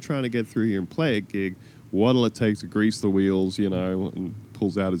guys, we're trying to get through here and play a gig. What'll it take to grease the wheels, and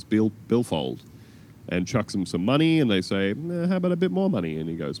pulls out his billfold and chucks them some money, and they say, how about a bit more money? And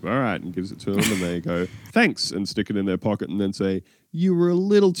he goes, all right, and gives it to them, and they go, thanks, and stick it in their pocket, and then say, you were a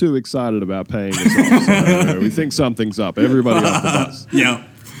little too excited about paying us off, so we think something's up. Everybody off the bus. Yeah.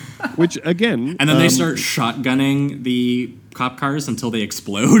 Which, again... And then they start shotgunning the cop cars until they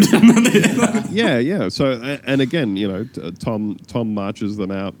explode. Yeah. So, and again, Tom marches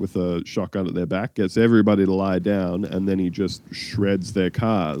them out with a shotgun at their back, gets everybody to lie down, and then he just shreds their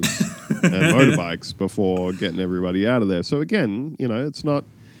cars and motorbikes before getting everybody out of there. So again, it's not...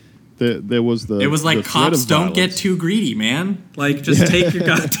 There was the... It was like, cops don't get too greedy, man. Like, just take your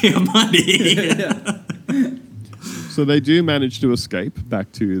goddamn money. So they do manage to escape back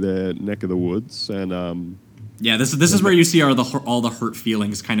to their neck of the woods, and this is where you see all the hurt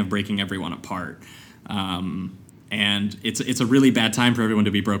feelings kind of breaking everyone apart, and it's a really bad time for everyone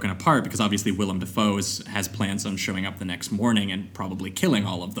to be broken apart because obviously Willem Dafoe has plans on showing up the next morning and probably killing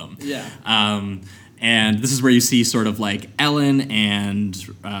all of them. Yeah. And this is where you see sort of like Ellen and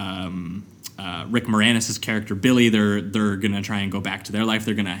Rick Moranis' character Billy, they're gonna try and go back to their life.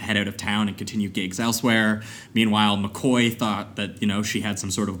 They're gonna head out of town and continue gigs elsewhere. Meanwhile, McCoy thought that she had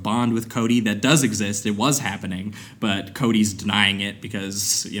some sort of bond with Cody that does exist. It was happening, but Cody's denying it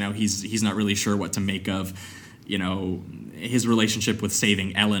because he's not really sure what to make of his relationship with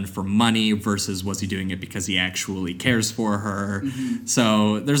saving Ellen for money versus was he doing it because he actually cares for her. Mm-hmm.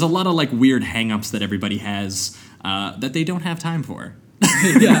 So there's a lot of like weird hang-ups that everybody has that they don't have time for.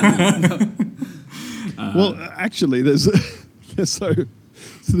 Yeah. Well, actually, there's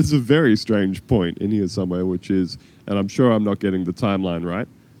So there's a very strange point in here somewhere, which is, and I'm sure I'm not getting the timeline right,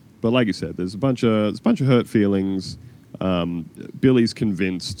 but like you said, there's a bunch of hurt feelings. Billy's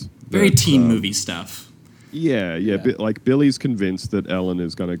convinced. Very that, teen movie stuff. Yeah. Like Billy's convinced that Ellen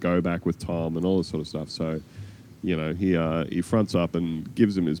is going to go back with Tom and all this sort of stuff. So, he fronts up and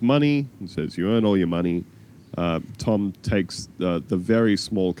gives him his money and says, "You earn all your money." Tom takes the very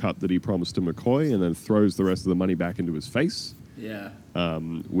small cut that he promised to McCoy and then throws the rest of the money back into his face. Yeah.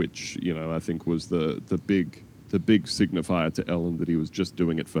 Which I think was the big signifier to Ellen that he was just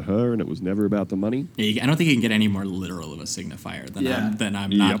doing it for her and it was never about the money. Yeah, I don't think you can get any more literal of a signifier than I'm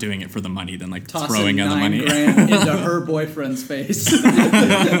not doing it for the money than like Tossing throwing out the money $9,000 into her boyfriend's face.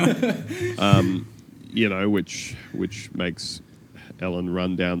 Which makes Ellen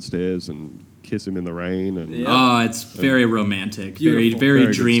run downstairs and kiss him in the rain. And Yeah. Oh, it's very romantic, Beautiful. very Very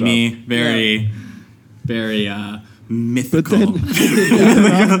good dreamy, stuff. very mythical.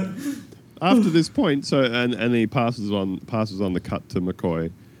 Then, after this point, so and he passes on the cut to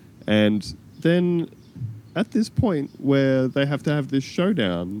McCoy, and then at this point where they have to have this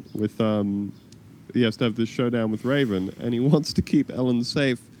showdown with Raven, and he wants to keep Ellen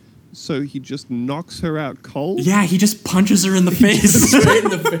safe, so he just knocks her out cold. Yeah, he just punches her in the face, Straight in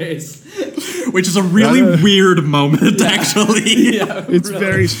the face. which is a really weird moment, actually. Yeah, It's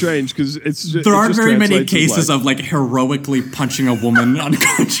very strange because There aren't very many cases of like heroically punching a woman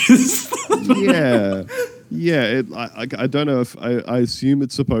unconscious. I don't know if I assume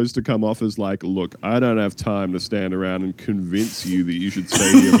it's supposed to come off as like, look, I don't have time to stand around and convince you that you should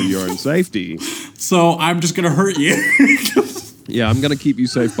stay here for your own safety. So I'm just gonna hurt you. Yeah, I'm going to keep you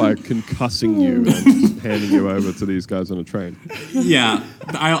safe by concussing you and handing you over to these guys on a train. Yeah,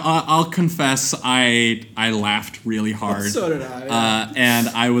 I'll confess, I laughed really hard. So did I. And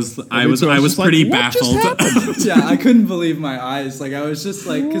I was so I was just like, pretty what just baffled. Yeah, I couldn't believe my eyes. Like I was just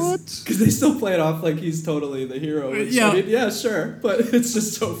like, What? because they still play it off like he's totally the hero. Which, Yeah. I mean, yeah, sure, but it's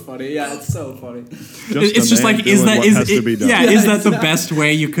just so funny. Yeah, it's so funny. It's just like, is that has to be done. yeah, is that the exactly. best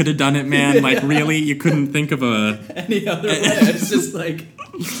way you could have done it, man? Like really, you couldn't think of a. Any other way? It's just like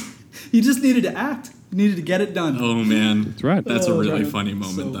he just needed to act. He needed to get it done. Oh man, That's right. That's a really God. funny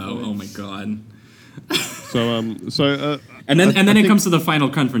moment, So though. funny. Oh my god. And then it comes to the final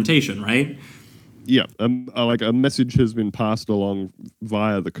confrontation, right? Yeah, like a message has been passed along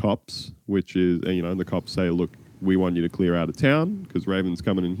via the cops, which is, and the cops say, look, we want you to clear out of town because Raven's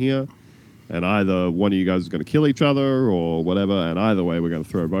coming in here, and either one of you guys is going to kill each other or whatever, and either way we're going to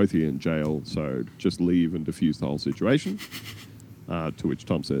throw both of you in jail, so just leave and defuse the whole situation. To which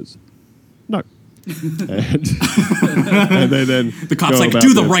Tom says, no. and they then The cop's go like, about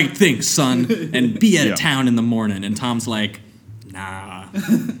do the their- right thing, son, and be out Yeah. of town in the morning. And Tom's like, nah.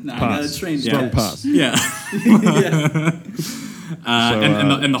 Nah, I Pass. gotta train Strong catch. pass. Yeah. Yeah.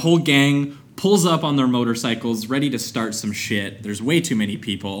 And the whole gang pulls up on their motorcycles, ready to start some shit. There's way too many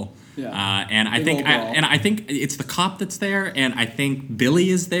people. Yeah. And I Big think old brawl. I think it's the cop that's there, and I think Billy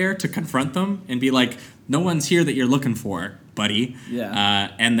is there to confront them and be like, no one's here that you're looking for, buddy.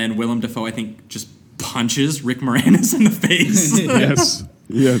 Yeah. And then Willem Dafoe, I think, just punches Rick Moranis in the face.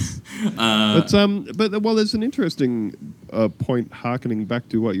 Yes. But there's an interesting point harkening back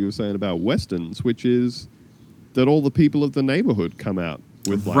to what you were saying about westerns, which is that all the people of the neighborhood come out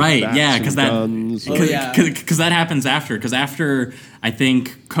with like Right, bats yeah, and because that guns. Oh, yeah. because that happens after. Because after I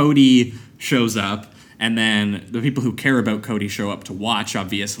think Cody shows up, and then the people who care about Cody show up to watch,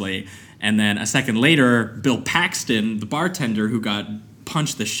 obviously, and then a second later, Bill Paxton, the bartender who got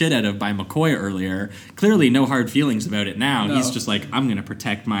punched the shit out of by McCoy earlier, clearly no hard feelings about it now. No. He's just like, I'm gonna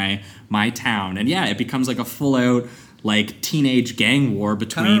protect my town, and yeah, it becomes like a full out like teenage gang war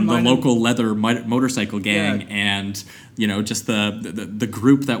between the local leather motorcycle gang Yeah. and just the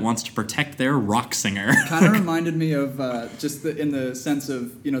group that wants to protect their rock singer. Kind of reminded me of in the sense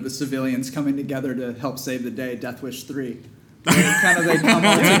of the civilians coming together to help save the day. Death Wish 3. They come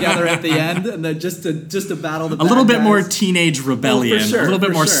all together at the end, and then just to battle the A little bad bit more guys. teenage rebellion, sure, a little bit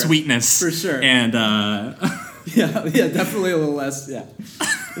for more sure. sweetness, For sure. and Yeah, definitely a little less. Yeah.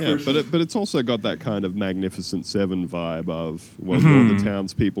 Yeah, but it's also got that kind of Magnificent Seven vibe of all the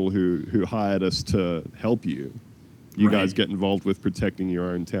townspeople who hired us to help you. You Right. guys get involved with protecting your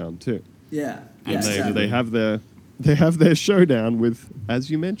own town too. Yeah. And exactly. they have their showdown with, as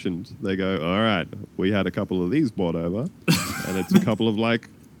you mentioned, they go, all right, we had a couple of these brought over, and it's a couple of like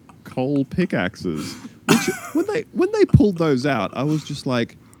coal pickaxes. Which when they pulled those out, I was just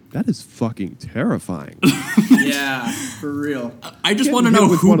like, that is fucking terrifying. Yeah, for real. I just want to know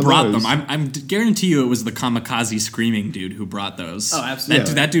who brought them. I'm guarantee you it was the kamikaze screaming dude who brought those. Oh,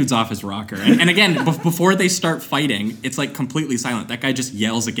 absolutely. That dude's off his rocker. And again, before they start fighting, it's like completely silent. That guy just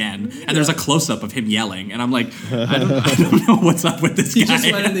yells again, and there's a close up of him yelling, and I'm like, I don't know what's up with this guy. He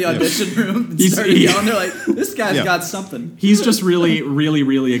just went in the audition room and started yelling. They're like, this guy's got something. He's just really, really,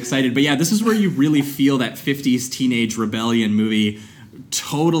 really excited. But yeah, this is where you really feel that 50s teenage rebellion movie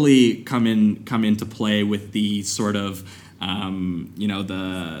totally come into play with the sort of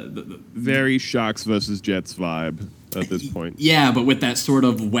the very Sharks versus Jets vibe at this point. Yeah, but with that sort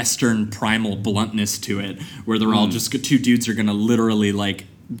of Western primal bluntness to it, where they're all just two dudes are gonna literally like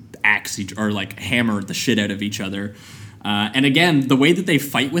axe or like hammer the shit out of each other. And again, the way that they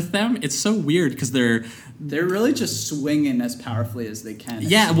fight with them, it's so weird because they're really just swinging as powerfully as they can.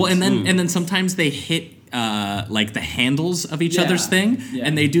 Yeah, well, and then sometimes they hit like the handles of each other's thing,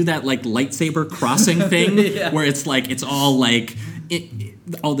 and they do that like lightsaber crossing thing where it's like it's all like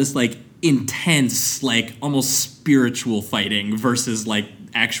all this like intense like almost spiritual fighting versus like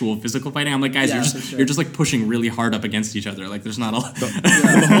actual physical fighting. I'm like, guys, you're just like pushing really hard up against each other. Like there's not a lot.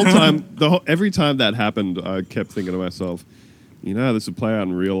 The whole time, every time that happened, I kept thinking to myself, you know how this would play out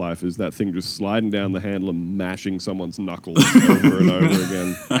in real life is that thing just sliding down the handle and mashing someone's knuckles over and over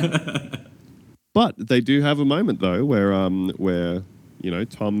again. But they do have a moment though where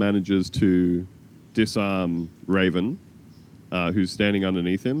Tom manages to disarm Raven, who's standing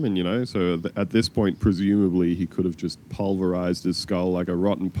underneath him, and so at this point presumably he could have just pulverized his skull like a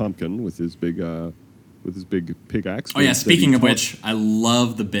rotten pumpkin with his big pickaxe. Oh yeah, speaking of which, I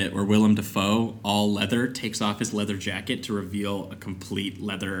love the bit where Willem Dafoe, all leather, takes off his leather jacket to reveal a complete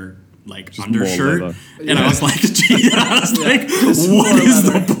leather like just undershirt, and I was like, what is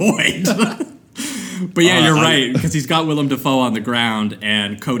the point? But yeah, you're right, because he's got Willem Dafoe on the ground,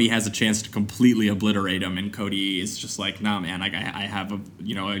 and Cody has a chance to completely obliterate him, and Cody is just like, nah, man, I have a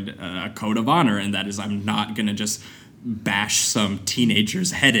code of honor, and that is I'm not gonna just bash some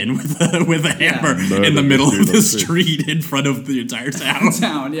teenager's head in with a hammer in the middle of the street in front of the entire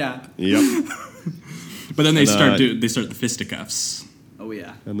town. Yeah. Yep. But then they start the fisticuffs. Oh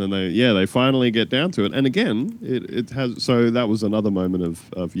yeah. And then they finally get down to it. And again, it has, so that was another moment of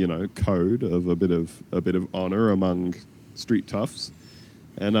code, of a bit of honor among street toughs.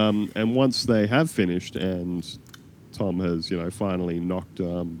 And once they have finished and Tom has finally knocked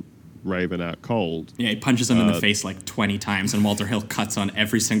Raven out cold. Yeah, he punches him in the face like 20 times, and Walter Hill cuts on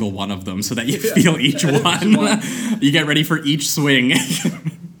every single one of them so that you feel each one. You get ready for each swing.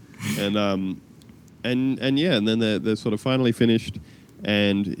 and then they're sort of finally finished.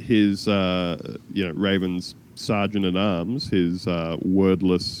 And his, Raven's sergeant at arms, his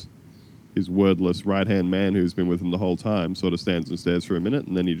wordless right-hand man who's been with him the whole time, sort of stands and stares for a minute,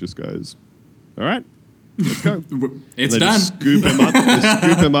 and then he just goes, "All right, let's go." It's done. Scoop him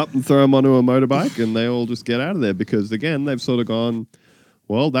up and throw him onto a motorbike, and they all just get out of there because again they've sort of gone,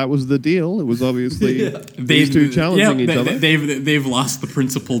 well, that was the deal. It was obviously these two challenging each other. They've lost the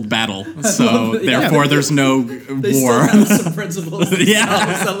principled battle, so therefore there's no they war. Still have some principles.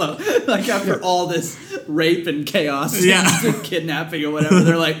 Like after all this rape and chaos, and kidnapping or whatever,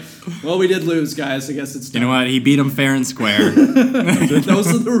 they're like, well, we did lose, guys. I guess it's done. You know what? He beat him fair and square.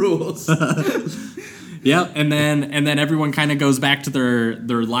 Those are the rules. Yep, and then everyone kind of goes back to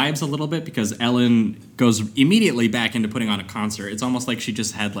their lives a little bit because Ellen goes immediately back into putting on a concert. It's almost like she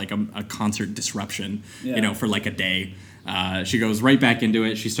just had like a concert disruption, for like a day. She goes right back into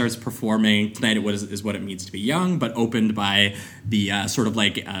it. She starts performing. Tonight is what it means to be young, but opened by the sort of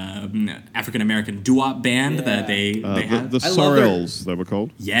like African American doo-wop band that they had. The Sorrels, they were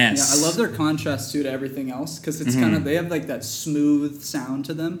called. Yes. Yeah, I love their contrast too to everything else because it's kind of, they have like that smooth sound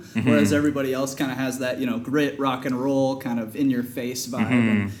to them, whereas everybody else kind of has that grit, rock and roll kind of in your face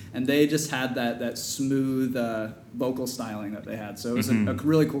vibe, and they just had that smooth vocal styling that they had. So it was a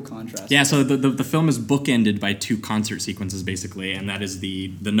really cool contrast. Yeah, so the film is bookended by two concert sequences, basically, and that is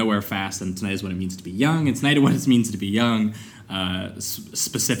the Nowhere Fast and Tonight Is What It Means to Be Young. And Tonight Is What It Means to Be Young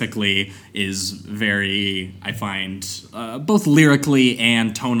specifically is very, I find, both lyrically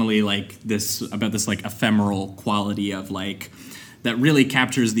and tonally like this like ephemeral quality of like that really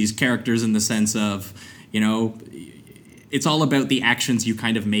captures these characters in the sense of, it's all about the actions you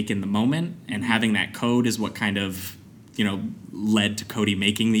kind of make in the moment, and having that code is what kind of, led to Cody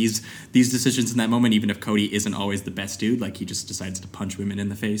making these decisions in that moment, even if Cody isn't always the best dude. Like, he just decides to punch women in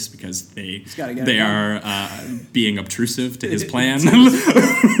the face because they are being obtrusive to his plan.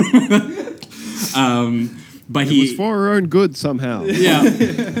 But it was for her own good somehow.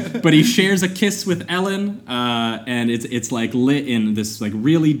 Yeah, but he shares a kiss with Ellen, and it's like lit in this like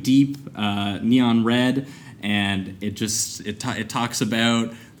really deep neon red, and it talks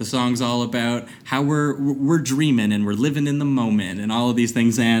about, the song's all about how we're dreaming and we're living in the moment and all of these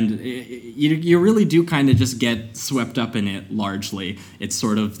things, and you really do kind of just get swept up in it. Largely, it's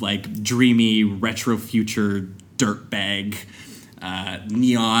sort of like dreamy retro future dirtbag.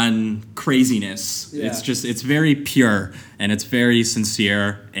 Neon craziness. Yeah. It's very pure and it's very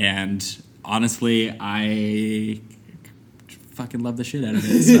sincere, and honestly, I fucking love the shit out of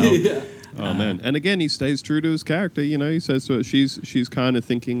it. So. Yeah. Oh man! And again, he stays true to his character. You know, he says to her, she's kind of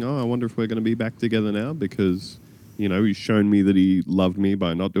thinking, "Oh, I wonder if we're going to be back together now," because he's shown me that he loved me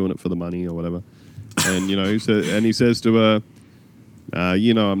by not doing it for the money or whatever. And he says to her,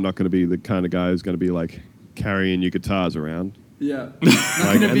 "I'm not going to be the kind of guy who's going to be like carrying your guitars around." Yeah,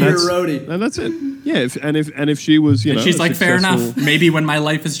 not gonna be your roadie, and that's it. Yeah, if she was, and she's like, fair successful... enough. Maybe when my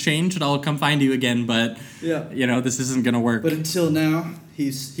life has changed, I'll come find you again. But this isn't gonna work. But until now,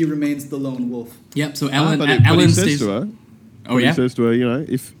 he remains the lone wolf. Yep. So Ellen stays to her. Oh yeah. He says to her,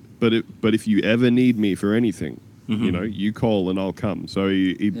 if you ever need me for anything, you call and I'll come. So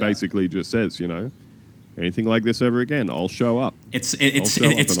he basically just says, anything like this ever again, I'll show up. It's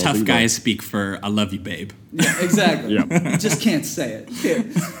tough guys speak for "I love you, babe." Yeah, exactly. Yeah. You just can't say it.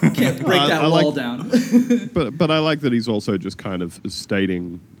 You can't break that wall down. but I like that he's also just kind of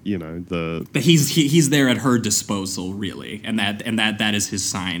stating, But he's there at her disposal, really, and that is his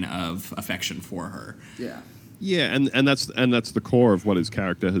sign of affection for her. Yeah. Yeah, and that's the core of what his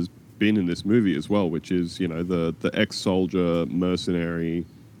character has been in this movie as well, which is the ex-soldier mercenary.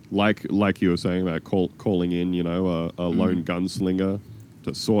 Like you were saying about calling in, a lone gunslinger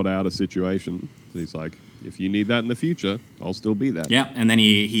to sort out a situation. He's like, if you need that in the future, I'll still be that. Yeah, and then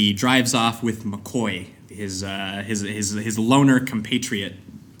he drives off with McCoy, his loner compatriot.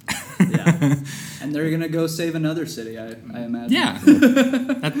 Yeah, and they're gonna go save another city, I imagine. Yeah,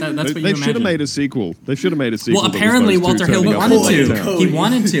 that's what you They should have made a sequel. Well, apparently Walter Hill wanted to. Cody. He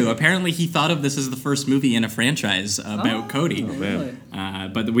wanted to. Apparently, he thought of this as the first movie in a franchise about Cody. Really?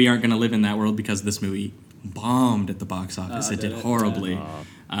 But we aren't going to live in that world because this movie bombed at the box office. It did horribly.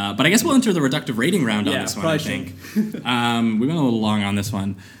 But I guess we'll enter the reductive rating round on this one, I think. We went a little long on this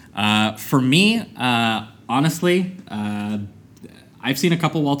one. For me, honestly, I've seen a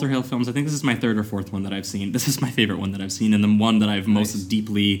couple Walter Hill films. I think this is my third or fourth one that I've seen. This is my favorite one that I've seen, and the one that I've most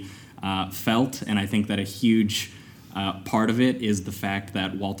deeply felt. And I think that a huge part of it is the fact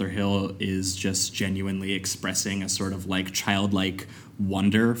that Walter Hill is just genuinely expressing a sort of like childlike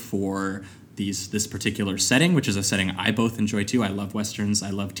wonder for this particular setting, which is a setting I both enjoy too. I love westerns. I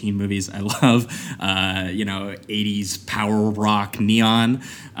love teen movies. I love 80s power rock neon,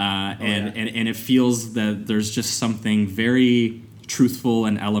 and it feels that there's just something very truthful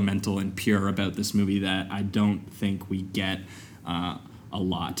and elemental and pure about this movie that I don't think we get a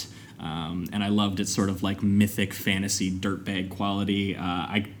lot. And I loved its sort of like mythic fantasy dirtbag quality.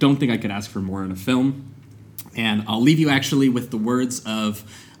 I don't think I could ask for more in a film. And I'll leave you actually with the words of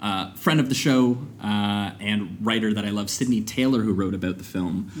friend of the show and writer that I love, Sydney Taylor, who wrote about the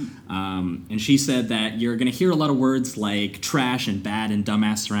film. And she said that you're going to hear a lot of words like trash and bad and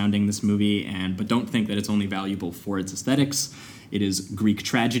dumbass surrounding this movie, but don't think that it's only valuable for its aesthetics. It is Greek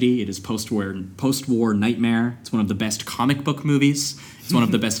tragedy. It is post-war nightmare. It's one of the best comic book movies. It's one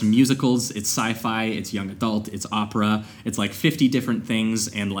of the best musicals. It's sci-fi. It's young adult. It's opera. It's like 50 different things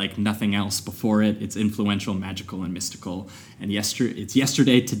and like nothing else before it. It's influential, magical, and mystical. And it's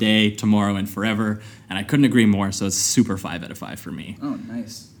yesterday, today, tomorrow, and forever. And I couldn't agree more. So it's super 5 out of 5 for me. Oh,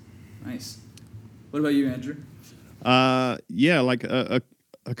 nice. What about you, Andrew? Yeah, like a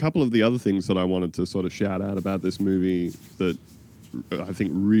couple of the other things that I wanted to sort of shout out about this movie that I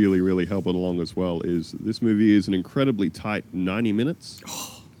think really, really help it along as well is this movie is an incredibly tight 90 minutes.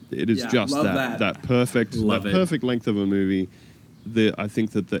 It is just that perfect length of a movie. I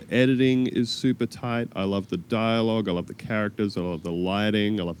think that the editing is super tight. I love the dialogue. I love the characters. I love the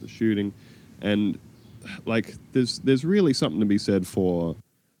lighting. I love the shooting. And like there's really something to be said for,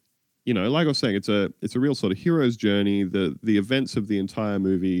 like I was saying, it's a real sort of hero's journey. The events of the entire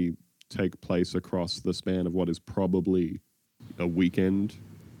movie take place across the span of what is probably a weekend.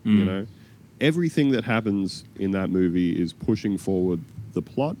 Everything that happens in that movie is pushing forward the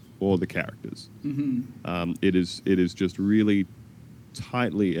plot or the characters. It is just really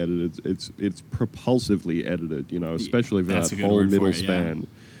tightly edited. It's propulsively edited, especially for that whole middle span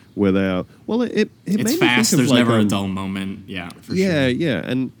where they are. Well, it's fast. There's never a dull moment. Yeah, for sure.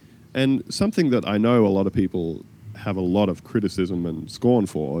 Yeah, and something that I know a lot of people have a lot of criticism and scorn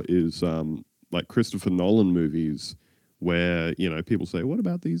for is like Christopher Nolan movies where, you know, people say, what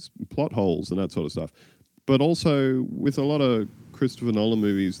about these plot holes and that sort of stuff? But also with a lot of Christopher Nolan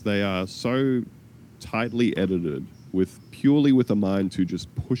movies, they are so tightly edited purely with a mind to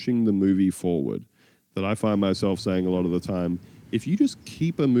just pushing the movie forward that I find myself saying a lot of the time, if you just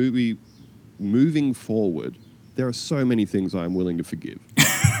keep a movie moving forward, there are so many things I'm willing to forgive.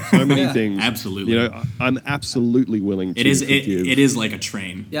 So many things. Absolutely. You know, I'm absolutely willing to forgive. It is like a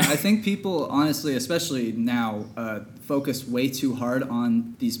train. Yeah, I think people, honestly, especially now, focus way too hard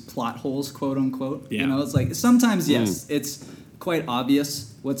on these plot holes, quote unquote. Yeah. You know, it's like sometimes, yes, it's quite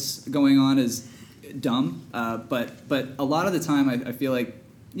obvious what's going on is dumb, but a lot of the time I feel like,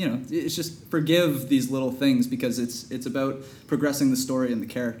 you know, it's just forgive these little things because it's about progressing the story and the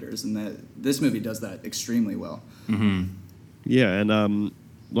characters, and that this movie does that extremely well. Mm-hmm. Yeah, and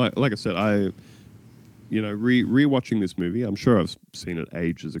like I said, rewatching this movie, I'm sure I've seen it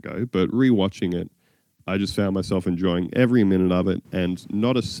ages ago, but rewatching it, I just found myself enjoying every minute of it, and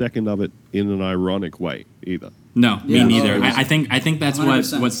not a second of it in an ironic way either. No, me neither. Oh, I think that's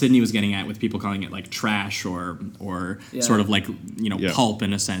 100%. what Sydney was getting at with people calling it like trash or sort of like, you know, pulp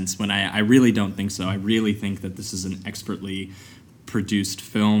in a sense, when I really don't think so. I really think that this is an expertly produced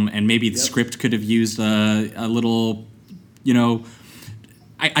film, and maybe the script could have used a little, you know,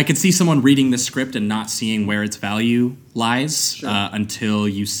 I could see someone reading the script and not seeing where its value lies until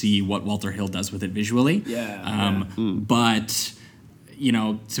you see what Walter Hill does with it visually. But, you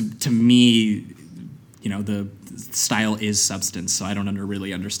know, to me, you know, the style is substance, so I don't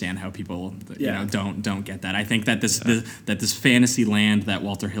really understand how people you know don't get that. I think that this fantasy land that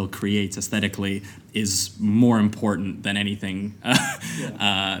Walter Hill creates aesthetically is more important than anything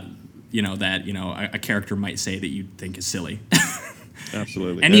you know, that, you know, a character might say that you think is silly.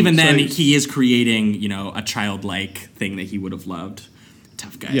 Absolutely. And even then, he is creating, you know, a childlike thing that he would have loved.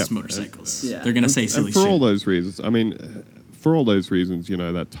 Tough guys, motorcycles. They're going to say silly shit. For all those reasons, I mean, you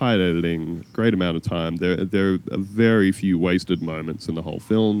know, that tight editing, great amount of time, there are very few wasted moments in the whole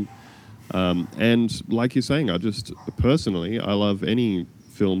film. And like you're saying, I love any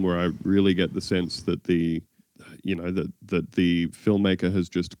film where I really get the sense that the filmmaker has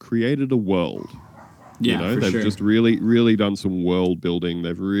just created a world. Yeah, you know, they've just really done some world building.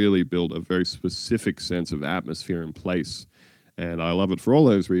 They've really built a very specific sense of atmosphere and place. And I love it for all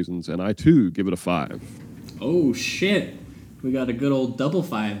those reasons. And I, too, give it a 5. Oh, shit. We got a good old double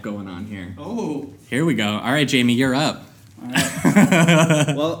 5 going on here. Oh. Here we go. All right, Jamie, you're up. All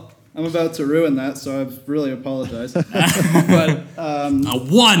right. Well, I'm about to ruin that, so I really apologize. But a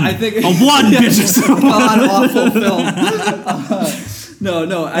 1. I think a 1, bitches. God awful film.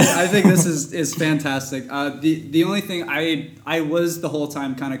 No. I think this is fantastic. The only thing I was the whole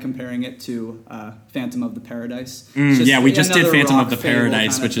time kind of comparing it to Phantom of the Paradise. We just did Phantom of the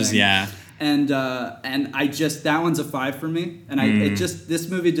Paradise, which is And I just, that one's a 5 for me. And this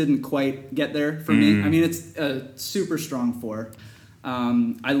movie didn't quite get there for me. I mean, it's a super strong 4.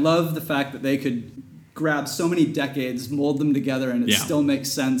 I love the fact that they could grab so many decades, mold them together, and it still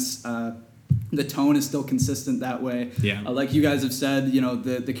makes sense. The tone is still consistent that way. Yeah. Like you guys have said, you know,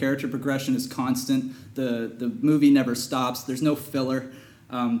 the character progression is constant. The movie never stops. There's no filler.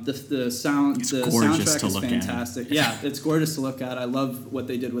 The soundtrack is fantastic. Yeah, it's gorgeous to look at. I love what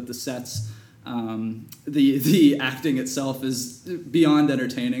they did with the sets. The acting itself is beyond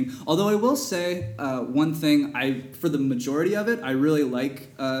entertaining. Although I will say one thing, for the majority of it, I really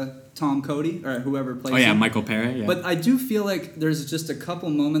like Tom Cody or whoever plays him. Michael Pare. Yeah. But I do feel like there's just a couple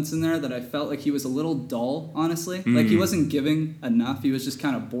moments in there that I felt like he was a little dull, honestly. Like he wasn't giving enough. He was just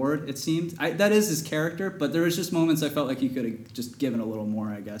kind of bored, it seemed. That is his character, but there was just moments I felt like he could have just given a little more,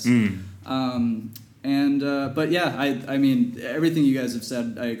 I guess. But yeah, I mean, everything you guys have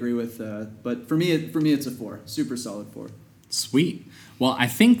said, I agree with. But for me, it's a 4. Super solid 4. Sweet. Well, I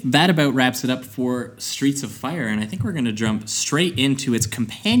think that about wraps it up for Streets of Fire, and I think we're going to jump straight into its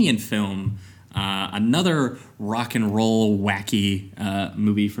companion film, another rock and roll wacky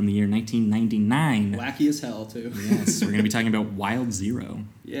movie from the year 1999. Wacky as hell, too. Yes, we're going to be talking about Wild Zero.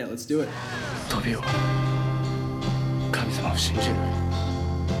 Yeah, let's do it. 飛びよ神様を信じる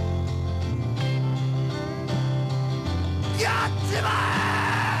やっちまえ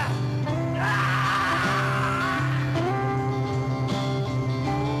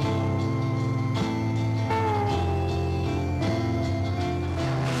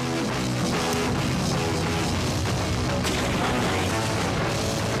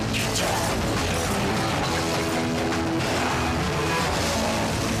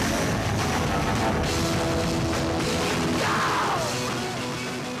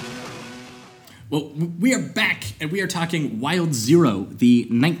Well, we are back, and we are talking Wild Zero, the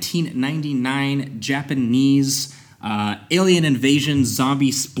 1999 Japanese alien invasion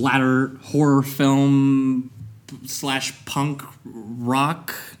zombie splatter horror film / punk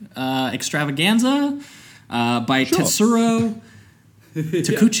rock extravaganza by Tetsuro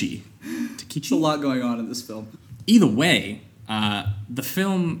Takuchi. There's a lot going on in this film. Either way, the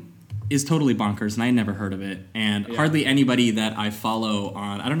film is totally bonkers, and I never heard of it. And hardly anybody that I follow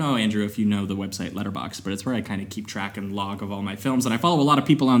on, I don't know, Andrew, if you know the website Letterboxd, but it's where I kind of keep track and log of all my films. And I follow a lot of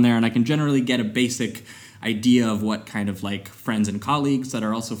people on there, and I can generally get a basic idea of what kind of like friends and colleagues that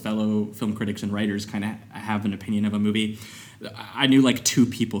are also fellow film critics and writers kind of have an opinion of a movie. I knew like 2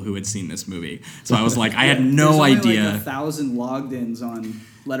 people who had seen this movie, so I was like, I had no idea. Like 1,000 logged ins on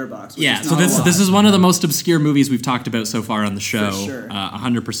Letterboxd. Yeah, so this is one of the most obscure movies we've talked about so far on the show. For sure.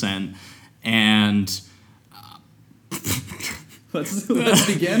 100%. And let's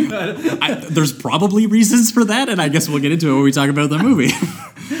begin. There's probably reasons for that, and I guess we'll get into it when we talk about the movie.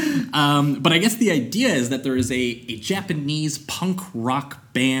 But I guess the idea is that there is a Japanese punk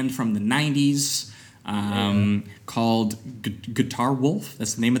rock band from the 90s called Guitar Wolf.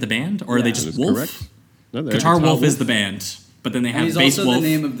 That's the name of the band? Or are they just Wolf? Correct. No, Guitar Wolf is the band, but then they have he's Bass also Wolf. the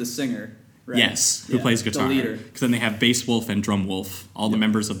name of the singer. Right? Yes, who plays guitar. The leader. Because then they have Bass Wolf and Drum Wolf. All the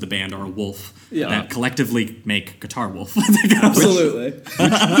members of the band are a wolf that collectively make Guitar Wolf. Absolutely.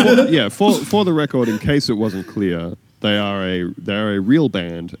 For the record, in case it wasn't clear, they are a real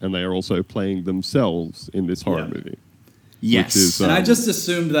band, and they are also playing themselves in this horror movie. Yes. Which is, and I just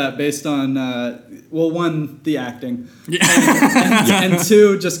assumed that based on, one, the acting, and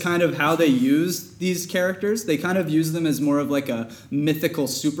 2, just kind of how they use these characters. They kind of use them as more of like a mythical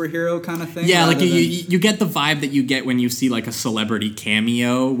superhero kind of thing. Yeah, like you get the vibe that you get when you see like a celebrity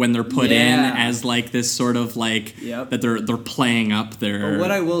cameo when they're put in as like this sort of like that they're playing up their. But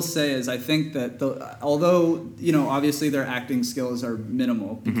what I will say is I think that although obviously their acting skills are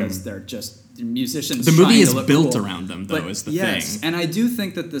minimal because they're just musicians. The movie is built cool. around them, though, is the thing. And I do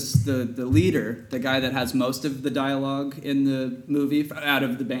think that the leader, the guy that has most of the dialogue in the movie out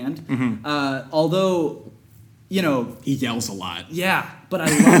of the band, although he yells a lot. Yeah, but I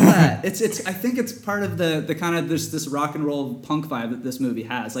love that. It's I think it's part of the kind of this rock and roll punk vibe that this movie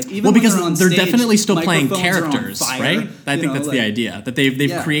has. Like even because when they're stage, definitely still playing microphones characters, are on fire, right? I think that's the idea that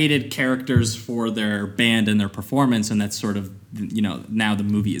they've created characters for their band and their performance, and that's sort of now the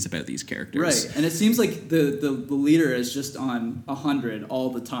movie is about these characters, right? And it seems like the leader is just on 100 all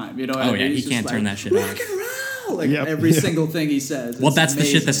the time. He can't turn that shit off. Every single thing he says. Well, that's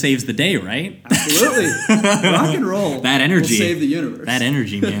amazing. The shit that saves the day, right? Absolutely. Rock and roll. That energy will save the universe. That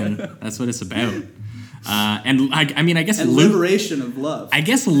energy, man. That's what it's about. And I guess liberation of love. I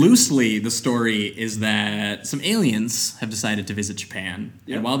guess loosely the story is that some aliens have decided to visit Japan,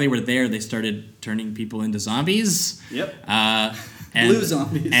 and while they were there, they started turning people into zombies. Yep. Blue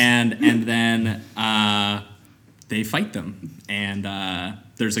zombies. And then they fight them, and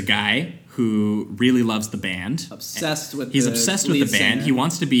there's a guy who really loves the band. He's obsessed with the band. Singer. He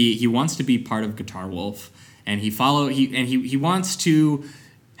wants to be part of Guitar Wolf, and he wants to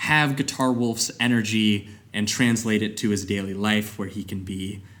have Guitar Wolf's energy and translate it to his daily life, where he can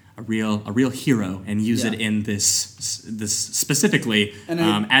be a real hero and use it in this specifically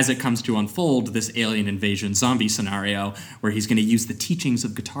as it comes to unfold this alien invasion zombie scenario, where he's going to use the teachings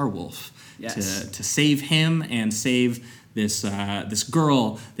of Guitar Wolf to save him and save this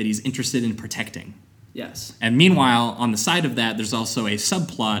girl that he's interested in protecting. Yes. And meanwhile, on the side of that, there's also a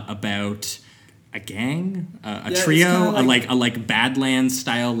subplot about a gang, a trio, like Badlands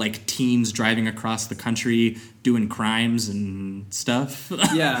style, like teens driving across the country doing crimes and stuff.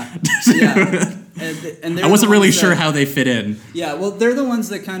 Yeah. And I wasn't really sure how they fit in. Yeah, well, they're the ones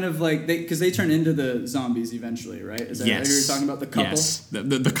that kind of like because they turn into the zombies eventually, right? Is that what you're talking about? The couple. Yes,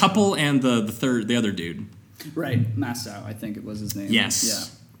 the couple and the other dude. Right, Masao, I think it was his name. Yes.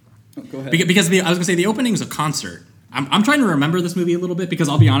 Yeah. Oh, go ahead. Because I was gonna say the opening is a concert. I'm trying to remember this movie a little bit because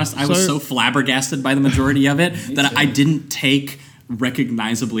I'll be honest, I was so flabbergasted by the majority of it that I didn't take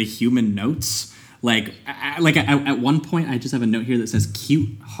recognizably human notes. Like at one point, I just have a note here that says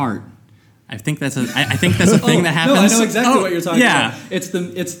 "cute heart." I think that's a thing that happens. No, I know exactly what you're talking about. Yeah, it's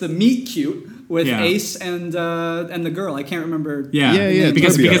the meet cute with Ace and the girl. I can't remember. Yeah.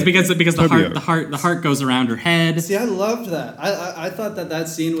 Because the heart goes around her head. See, I loved that. I thought that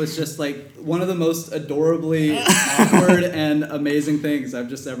scene was just like one of the most adorably awkward and amazing things I've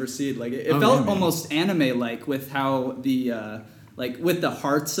just ever seen. Like it felt almost anime-like with how the with the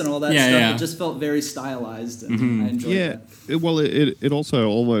hearts and all that stuff. Yeah. It just felt very stylized, and I enjoyed that. It also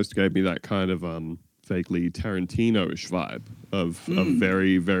almost gave me that kind of vaguely Tarantino-ish vibe of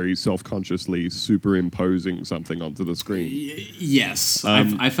very, very self-consciously superimposing something onto the screen. Yes,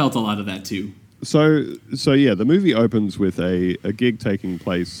 I felt a lot of that too. So yeah, the movie opens with a gig taking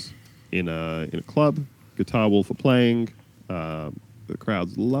place in a club. Guitar Wolf are playing. The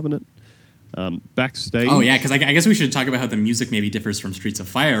crowd's loving it. Backstage. Oh yeah, because I guess we should talk about how the music maybe differs from Streets of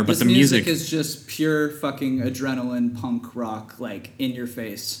Fire, but this the music is just pure fucking adrenaline punk rock, like in your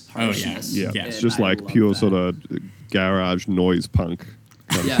face harshness. Yeah, Yeah. it's just I like love pure that. sort of garage noise punk.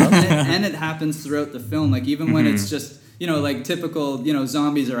 Yeah, and it happens throughout the film. Like even when it's just like typical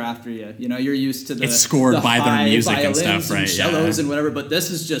zombies are after you. You're used to the It's scored the by their high music and violins stuff, right? cellos Yeah. and whatever. But this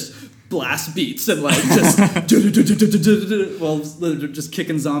is just blast beats and like just well, they're just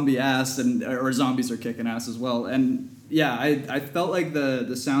kicking zombie ass or zombies are kicking ass as well. And yeah, I felt like the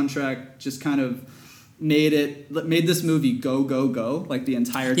soundtrack just kind of made this movie go like the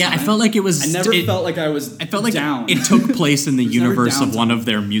entire time. Yeah, I felt like it was. I never felt like I was. I felt like down. it took place in the There's never universe of downtime. one of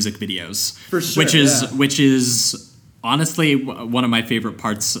their music videos, For sure, which is honestly one of my favorite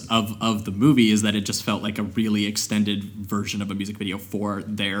parts of the movie is that it just felt like a really extended version of a music video for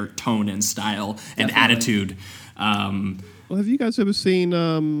their tone and style and Definitely. attitude. Well, have you guys ever seen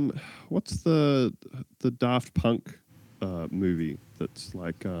what's the Daft Punk movie that's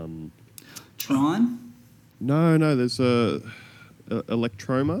like Tron. No, there's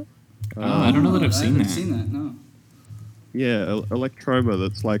Electroma. I don't know that I've I seen haven't that. seen that. No. Yeah, Electroma.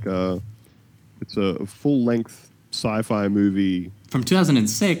 That's like it's a full length sci-fi movie. From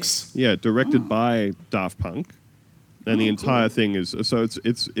 2006. Yeah, directed by Daft Punk, and the entire thing is so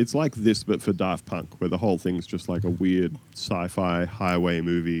it's like this but for Daft Punk, where the whole thing's just like a weird sci-fi highway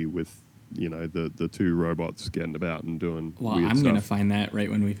movie with the two robots getting about and doing. Well, weird I'm stuff. going to find that right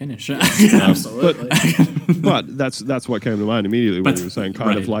when we finish. Absolutely. But that's what came to mind immediately when But- you were saying right.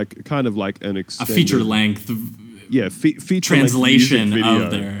 kind of like an A extended feature length feature translation music video.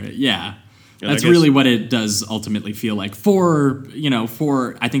 of their And that's I guess- really what it does ultimately feel like for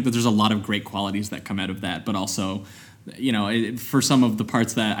I think that there's a lot of great qualities that come out of that, but also for some of the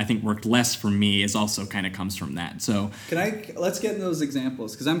parts that I think worked less for me is also kind of comes from that. So Let's get into those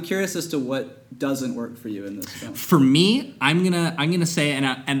examples because I'm curious as to what doesn't work for you in this film. for me, I'm gonna say,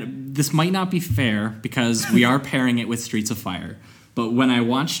 and this might not be fair because we are pairing it with Streets of Fire, but when I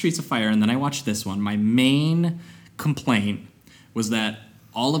watched Streets of Fire and then I watched this one, my main complaint was that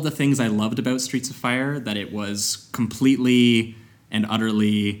all of the things I loved about Streets of Fire, that it was completely and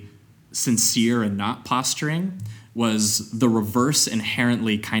utterly sincere and not posturing, was the reverse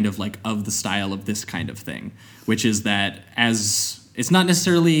inherently kind of like of the style of this kind of thing, which is that it's not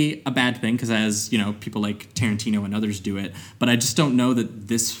necessarily a bad thing because as people like Tarantino and others do it, but I just don't know that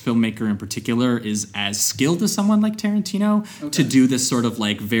this filmmaker in particular is as skilled as someone like Tarantino to do this sort of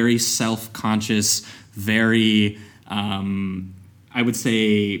like very self-conscious, very I would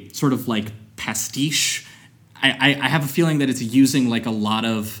say sort of like pastiche. I have a feeling that it's using like a lot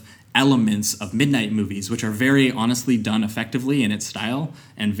of elements of midnight movies, which are very honestly done effectively in its style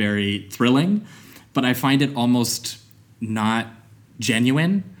and very thrilling, but I find it almost not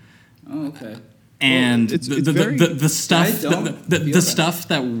genuine. Oh, okay. And Well, it's the very- stuff I don't the feel that. stuff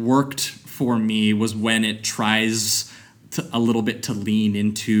that worked for me was when it tries a little bit to lean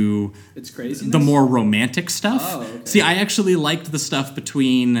into It's craziness? the more romantic stuff. Oh, okay. See, I actually liked the stuff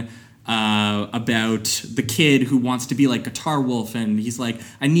between about the kid who wants to be like Guitar Wolf, and he's like,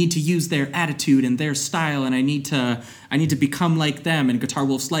 I need to use their attitude and their style, and I need to become like them. And Guitar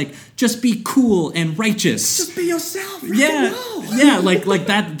Wolf's like, just be cool and righteous. Just be yourself. rock Yeah, and roll. yeah, like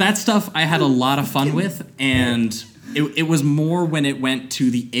that stuff I had a lot of fun with, and it was more when it went to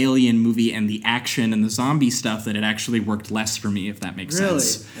the Alien movie and the action and the zombie stuff that it actually worked less for me, if that makes Really?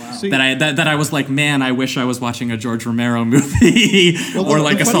 sense. Wow. See- That I was like, man, I wish I was watching a George Romero movie or the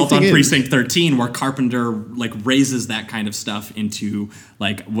like funny Assault on thing is- Precinct 13, where Carpenter like raises that kind of stuff into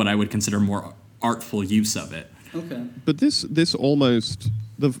like what I would consider more artful use of it. Okay. But this almost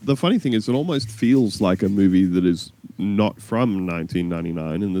the funny thing is it almost feels like a movie that is not from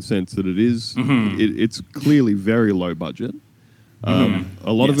 1999 in the sense that it is it's clearly very low budget.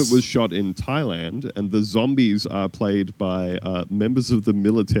 A lot of Yes. it was shot in Thailand, and the zombies are played by members of the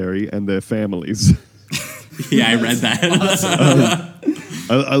military and their families. Yeah, I read that.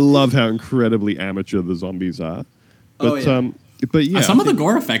 I love how incredibly amateur the zombies are. But Oh, yeah. but yeah, Some I of the think-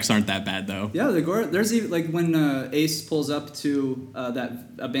 gore effects aren't that bad though. Yeah, the gore. There's even like when Ace pulls up to that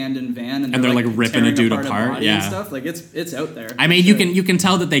abandoned van and they're, like, ripping a tearing dude apart apart, body yeah. and stuff. Like it's out there. I mean, Sure. you can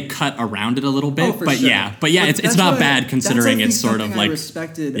tell that they cut around it a little bit, Oh, for but sure. yeah, it's that's not what bad considering that's, I it's think, sort of something like I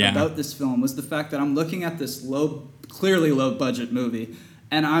respected yeah. about this film was the fact that I'm looking at this clearly low budget movie,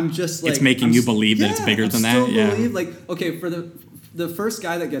 and I'm just like it's making you believe that it's bigger than that. Yeah. Believe, like, okay, for the first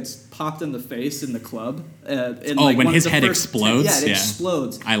guy that gets popped in the face in the club. When his head explodes? It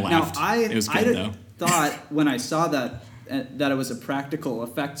explodes. I laughed. Now, it was good, though. thought when I saw that it was a practical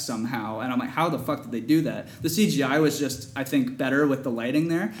effect somehow, and I'm like, how the fuck did they do that? The CGI was just, I think, better with the lighting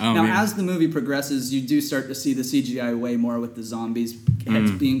there. As the movie progresses, you do start to see the CGI way more with the zombies'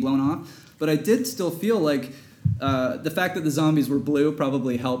 heads being blown off. But I did still feel like the fact that the zombies were blue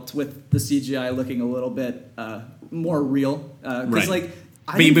probably helped with the CGI looking a little bit more real. Because, like,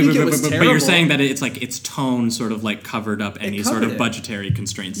 I didn't think it was terrible. But you're saying that it's like its tone sort of like covered up any sort of budgetary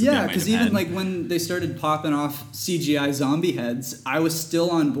constraints. Yeah, because even like when they started popping off CGI zombie heads, I was still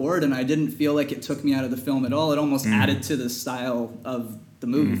on board, and I didn't feel like it took me out of the film at all. It almost added to the style of the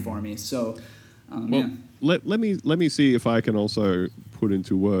movie for me. So, let me see if I can also put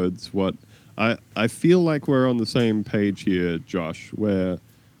into words what I feel like we're on the same page here, Josh. Where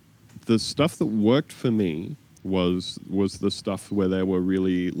the stuff that worked for me was the stuff where they were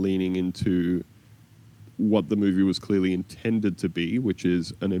really leaning into what the movie was clearly intended to be, which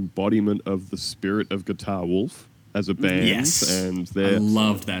is an embodiment of the spirit of Guitar Wolf as a band. Yes, and I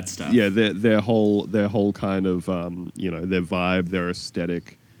loved that stuff. Yeah, their whole kind of their vibe, their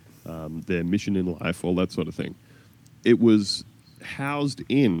aesthetic, their mission in life, all that sort of thing. It was housed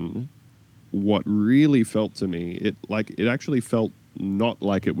in what really felt to me. It actually felt not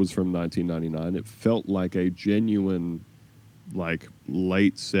like it was from 1999. It felt like a genuine, like,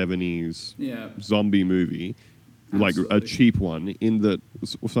 late 70s zombie movie. Absolutely. Like a cheap one, in that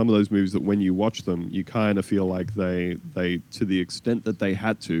some of those movies that when you watch them, you kind of feel like they to the extent that they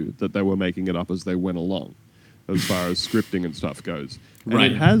had to, that they were making it up as they went along, as far as scripting and stuff goes. And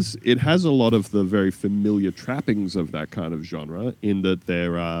right. It has a lot of the very familiar trappings of that kind of genre, in that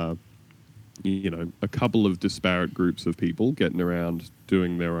there are, a couple of disparate groups of people getting around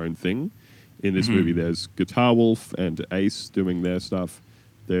doing their own thing. In this movie, there's Guitar Wolf and Ace doing their stuff.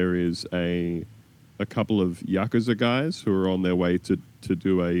 There is a couple of Yakuza guys who are on their way to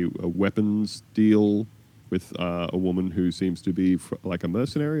do a weapons deal with a woman who seems to be like a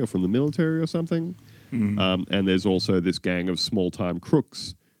mercenary or from the military or something. And there's also this gang of small-time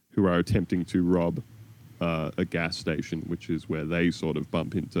crooks who are attempting to rob a gas station, which is where they sort of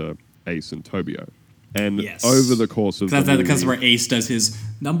bump into Ace and Tobio. And over the course of the movie, because where Ace does Ace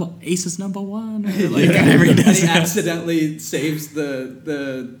is number one. Like, whenever he does and he accidentally saves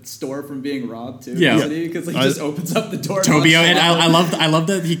the store from being robbed too. Yeah, because he just opens up the door. Tobio, and I love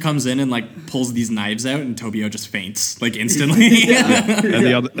that he comes in and like pulls these knives out, and Tobio just faints like instantly.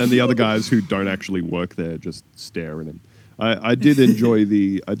 And the other guys who don't actually work there just stare at him. I did enjoy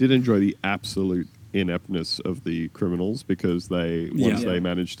the absolute ineptness of the criminals, because they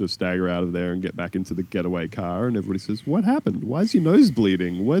managed to stagger out of there and get back into the getaway car, and everybody says, "What happened? Why is your nose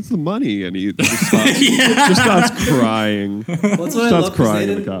bleeding? Where's the money?" And he just starts crying. Well, that's what I love, crying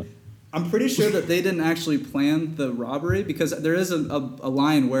in the car. I'm pretty sure that they didn't actually plan the robbery, because there is a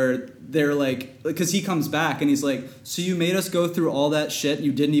line where they're like, because he comes back and he's like, "So you made us go through all that shit,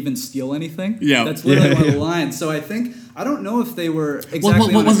 you didn't even steal anything?" Yeah. That's literally one of the lines. So I don't know if they were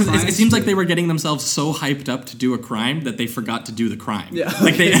exactly on a crime it seems like they were getting themselves so hyped up to do a crime that they forgot to do the crime. Yeah.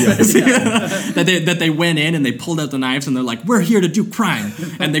 Like that they went in and they pulled out the knives and they're like, "We're here to do crime."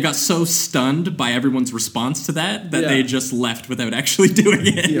 And they got so stunned by everyone's response to that they just left without actually doing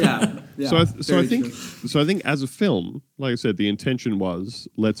it. Yeah. So I think as a film, like I said, the intention was,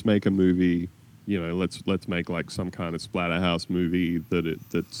 let's make a movie, let's make like some kind of Splatterhouse movie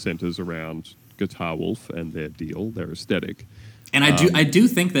that centers around Guitar Wolf and their deal, their aesthetic. And I do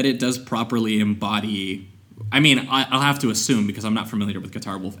think that it does properly embody. I mean, I'll have to assume, because I'm not familiar with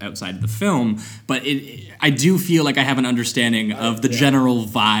Guitar Wolf outside of the film, but I do feel like I have an understanding of the general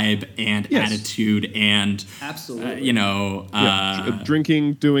vibe and attitude and absolutely,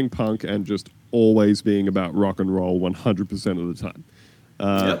 drinking, doing punk, and just always being about rock and roll 100% of the time.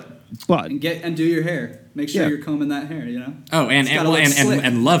 But and do your hair. Make sure you're combing that hair. Oh,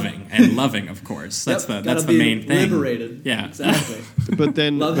 and loving, of course. That's the main thing. Liberated. Yeah, exactly. But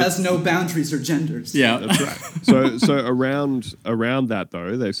then love has no boundaries or genders. Yeah, that's right. So around that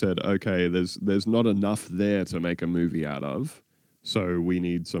though, they said, okay, there's not enough there to make a movie out of, so we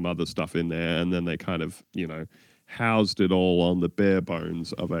need some other stuff in there, and then they kind of housed it all on the bare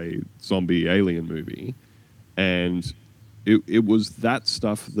bones of a zombie alien movie, and it was that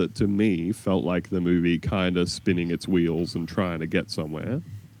stuff that to me felt like the movie kind of spinning its wheels and trying to get somewhere.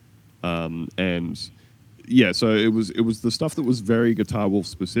 So it was the stuff that was very Guitar Wolf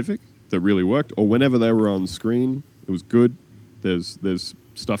specific that really worked, or whenever they were on screen, it was good. There's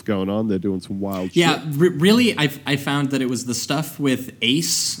stuff going on. They're doing some wild Yeah, shit. really, I found that it was the stuff with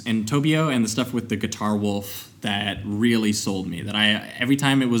Ace and Tobio and the stuff with the Guitar Wolf that really sold me. That every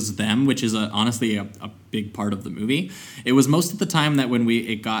time it was them, which is honestly a big part of the movie, it was most of the time that when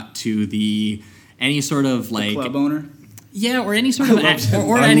it got to any sort of like Club owner. Yeah, or any sort of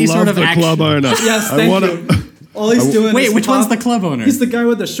the club owner. Yes, thank you. All he's doing Wait, is which one's the club owner? He's the guy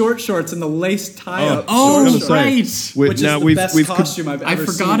with the short shorts and the lace tie-up. Oh, short shorts, right. which is the best costume I've ever seen. I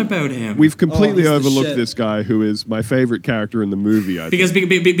forgot about him. We've completely he's the overlooked shit. this guy, who is my favorite character in the movie. I Because think.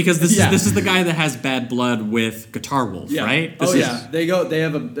 this is the guy that has bad blood with Guitar Wolf, Yeah. right? They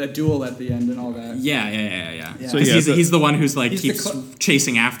have a duel at the end and all that. Yeah. So, he's the one who's like he's keeps the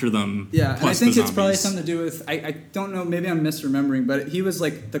chasing after them. Yeah, and I plus think the it's probably zombies. something to do with, I don't know, maybe I'm misremembering, but he was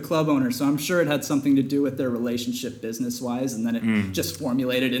like the club owner, so I'm sure it had something to do with their relationship business-wise, and then it just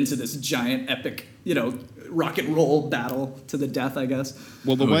formulated into this giant epic, rock and roll battle to the death, I guess.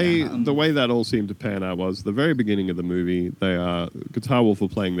 Well, the way that all seemed to pan out was the very beginning of the movie. Guitar Wolf are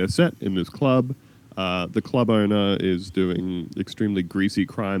playing their set in this club. The club owner is doing extremely greasy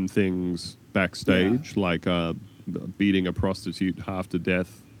crime things backstage, like beating a prostitute half to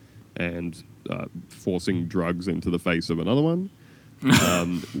death and forcing drugs into the face of another one.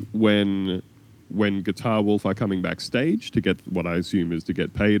 When Guitar Wolf are coming backstage to get what I assume is to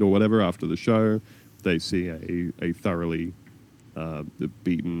get paid or whatever after the show, they see a thoroughly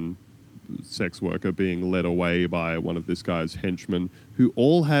beaten sex worker being led away by one of this guy's henchmen, who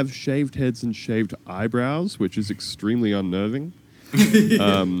all have shaved heads and shaved eyebrows, which is extremely unnerving.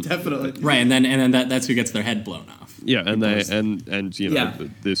 Definitely. Right, and then that's who gets their head blown off. Yeah, and this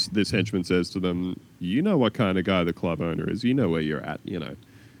henchman says to them, "You know what kind of guy the club owner is. You know where you're at.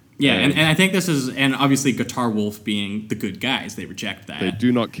 Yeah, and I think this is, and obviously Guitar Wolf being the good guys, they reject that. They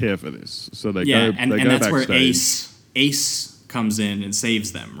do not care for this, so they yeah, go. and go that's backstage. where Ace comes in and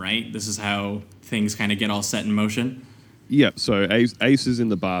saves them. Right, this is how things kind of get all set in motion. Yeah, so Ace is in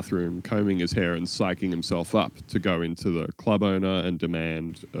the bathroom combing his hair and psyching himself up to go into the club owner and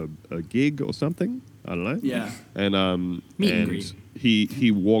demand a gig or something. I don't know. Yeah. And Meet and greet.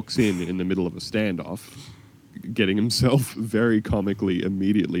 he walks in the middle of a standoff, getting himself very comically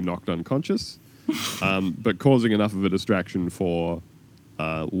immediately knocked unconscious, but causing enough of a distraction for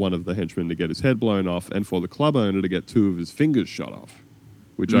one of the henchmen to get his head blown off and for the club owner to get 2 of his fingers shot off,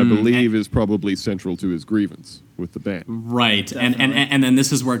 which I believe is probably central to his grievance with the band. Right, and then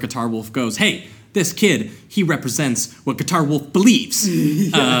this is where Guitar Wolf goes, hey, this kid, he represents what Guitar Wolf believes.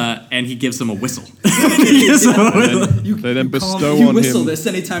 And he gives them a whistle. They then bestow You on whistle him this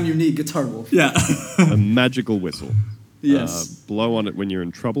anytime you need Guitar Wolf. Yeah. a magical whistle. Yes. Blow on it when you're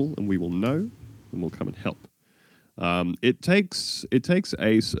in trouble, and we will know, and we'll come and help. It takes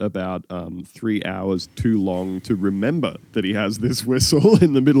Ace about 3 hours too long to remember that he has this whistle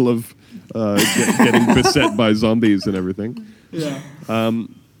in the middle of getting beset by zombies and everything. Yeah.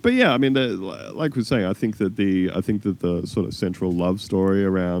 But yeah, I mean, like we were saying, I think that the sort of central love story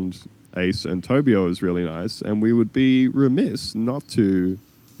around Ace and Tobio is really nice, and we would be remiss not to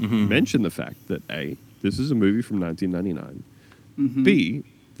mention the fact that A, this is a movie from 1999. B,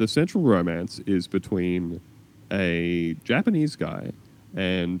 the central romance is between a Japanese guy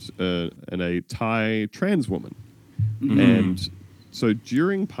and a Thai trans woman, and so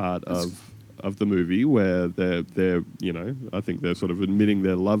during part of the movie where they're I think they're sort of admitting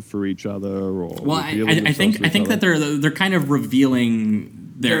their love for each other or I think that they're kind of revealing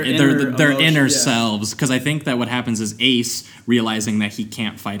their inner selves, because I think that what happens is Ace, realizing that he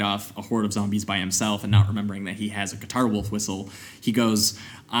can't fight off a horde of zombies by himself and not remembering that he has a Guitar Wolf whistle, he goes,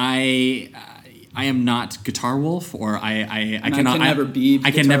 I am not Guitar Wolf, or I cannot never be I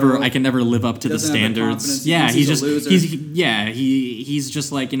can never live up to the standards. Yeah, he's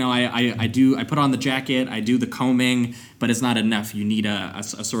just like, I put on the jacket, I do the combing, but it's not enough. You need a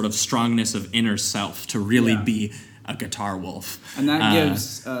sort of strongness of inner self to really be a Guitar Wolf. And that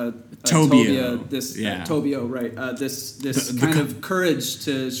gives Tobio this kind of courage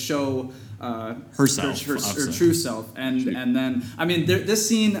to show herself, her true self, and then I mean this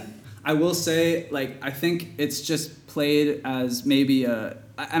scene, I will say, like, I think it's just played as maybe and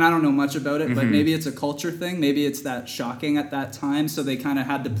I don't know much about it, but maybe it's a culture thing. Maybe it's that shocking at that time, so they kind of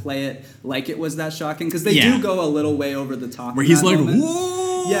had to play it like it was that shocking, because they do go a little way over the top. Where he's like, moment.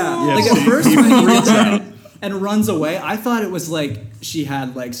 whoa! Yeah, like at first when he gets out and runs away, I thought it was like she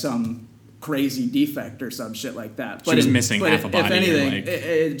had like some crazy defect or some shit like that. But she was missing half a body. If anything,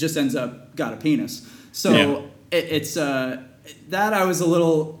 it just ends up got a penis. So it's that I was a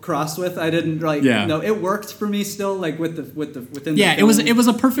little crossed with. I didn't like. Yeah. No, it worked for me still. Like within. Yeah, the film, it was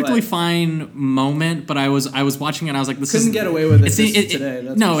a perfectly but fine moment, but I was watching it and I was like, this couldn't get away with it today.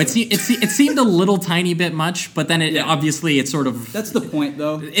 That's no, for sure. it seemed a little tiny bit much, but then obviously it's sort of That's the point,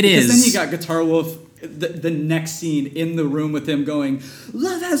 though. It because is. Then you got Guitar Wolf. The next scene in the room with him going,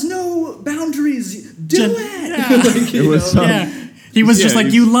 "Love has no boundaries. Do it." Like, It was He was just Yeah,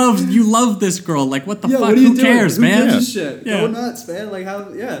 like, you love this girl. Like, what the fuck? what are you Who doing? cares, Who man? gives a shit? Yeah. Go nuts, man. Like how?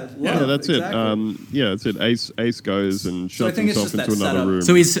 Yeah, love, Yeah, that's exactly. it. That's it. Ace goes and So I shuts think it's himself just into that another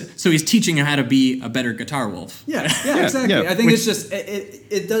setup. room. So he's teaching him how to be a better Guitar Wolf. Yeah, exactly. yeah. I think it's just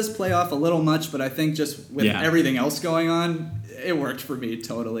it does play off a little much, but I think just with everything else going on, it worked for me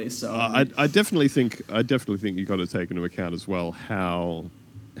totally. So I definitely think you got to take into account as well how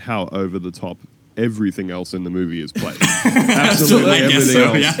over the top everything else in the movie is played. Absolutely I guess everything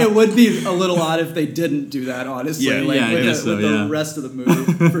so, else. yeah. it would be a little odd if they didn't do that, honestly. Yeah, like I with, guess the, with so, the rest of the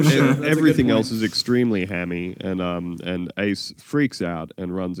movie, for sure. That's a good Everything point. else is extremely hammy, and Ace freaks out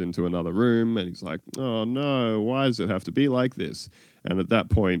and runs into another room, and he's like, "Oh no, why does it have to be like this?" And at that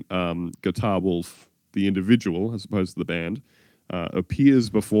point, Guitar Wolf, the individual as opposed to the band, appears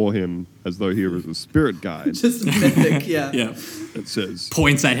before him as though he was a spirit guide. Just mythic, yeah. Yeah. It says,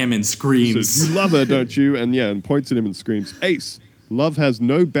 Points at him and screams. says, "You love her, don't you?" And points at him and screams, "Ace, love has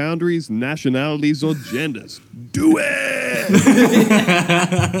no boundaries, nationalities, or genders. Do it!"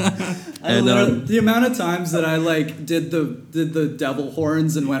 The amount of times that I like did the devil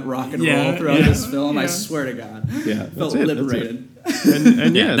horns and went rock and roll throughout this film, I swear to God, felt liberated.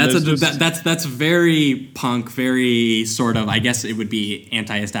 And That's very punk, very sort of. I guess it would be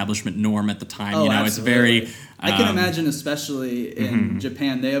anti-establishment norm at the time. Oh, It's very. I can imagine, especially in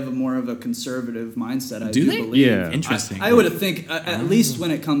Japan, they have more of a conservative mindset. I do they? believe. Yeah. Interesting. I would think, at least when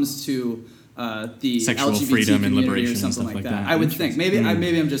it comes to the Sexual LGBT freedom and community liberation or and something stuff like like that. that. I would think. Maybe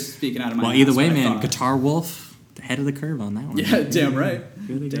I'm just speaking out of my. Well, either ass, way, but I man, thought. Guitar Wolf, ahead of the curve on that one. Yeah, damn right.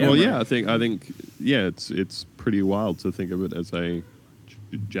 Well, yeah, I think it's pretty wild to think of it as a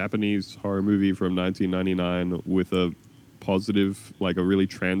Japanese horror movie from 1999 with a positive, like a really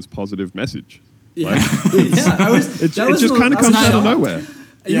trans-positive message. Yeah, Like, it just kind of comes out of nowhere.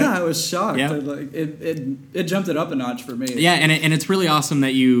 Yeah, I was shocked. Yeah. Like it jumped it up a notch for me. Yeah, and it's really awesome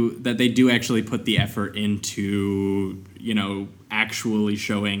that they do actually put the effort into actually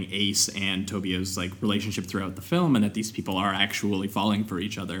showing Ace and Tobio's like relationship throughout the film, and that these people are actually falling for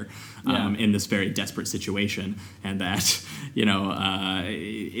each other in this very desperate situation, and that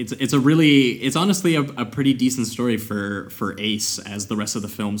it's honestly a pretty decent story for Ace, as the rest of the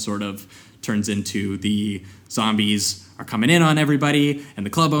film sort of turns into the zombies are coming in on everybody, and the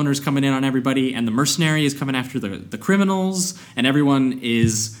club owner's coming in on everybody, and the mercenary is coming after the criminals, and everyone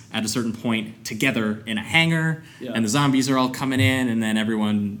is at a certain point together in a hangar, and the zombies are all coming in, and then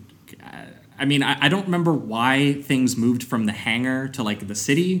everyone... I don't remember why things moved from the hangar to like the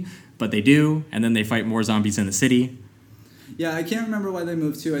city, but they do, and then they fight more zombies in the city. Yeah, I can't remember why they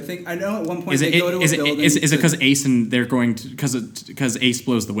moved to. I know at one point Is it they go to a building. Is it because Ace and they're going to because Ace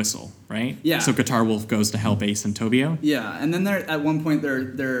blows the whistle, right? Yeah. So Guitar Wolf goes to help Ace and Tobio. Yeah, and then at one point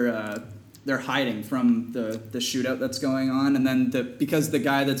they're hiding from the shootout that's going on, and then because the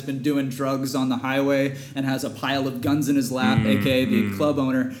guy that's been doing drugs on the highway and has a pile of guns in his lap, aka the club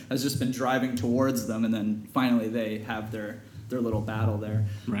owner, has just been driving towards them, and then finally they have their little battle there.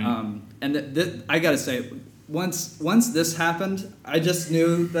 Right. I gotta say, once this happened, I just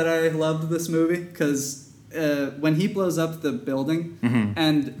knew that I loved this movie, because when he blows up the building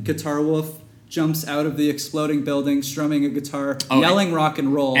and Guitar Wolf jumps out of the exploding building, strumming a guitar, yelling rock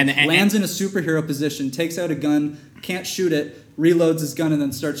and roll, lands in a superhero position, takes out a gun, can't shoot it, reloads his gun, and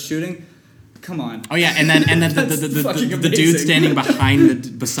then starts shooting. Come on. Oh yeah, and then fucking the dude amazing. standing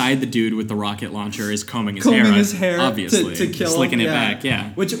beside the dude with the rocket launcher is combing his hair, obviously, to kill slicking him. it back.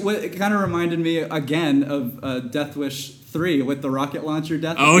 Yeah, which it kind of reminded me again of Death Wish 3 with the rocket launcher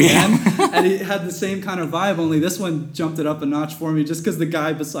death. Oh yeah, and it had the same kind of vibe. Only this one jumped it up a notch for me, just because the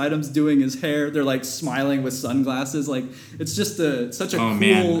guy beside him's doing his hair. They're like smiling with sunglasses. Like it's just such a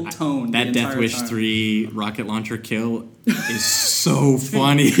cool tone. That Death Wish time. 3 rocket launcher kill is so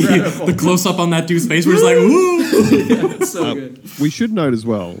funny. The close up on that dude's face, where he's like, "Woo!" Yeah, it's so good. We should note as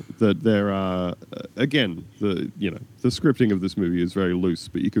well that there are again the scripting of this movie is very loose,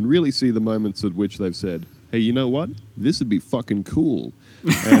 but you can really see the moments at which they've said, "Hey, you know what? This would be fucking cool."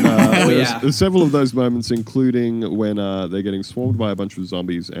 And there's several of those moments, including when they're getting swarmed by a bunch of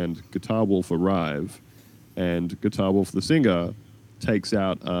zombies and Guitar Wolf arrive, and Guitar Wolf, the singer, takes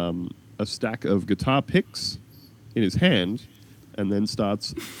out a stack of guitar picks in his hand, and then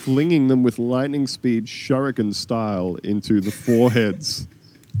starts flinging them with lightning speed shuriken style into the foreheads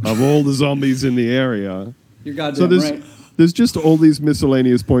of all the zombies in the area. You're goddamn right. There's just all these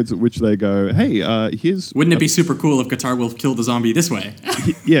miscellaneous points at which they go, hey, here's... Wouldn't it be super cool if Guitar Wolf killed the zombie this way?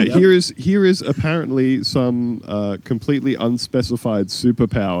 Yeah, yep. Here is apparently some completely unspecified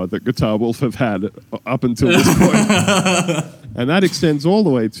superpower that Guitar Wolf have had up until this point. And that extends all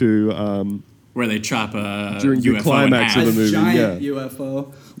the way to... where they chop during UFO the climax of the movie, giant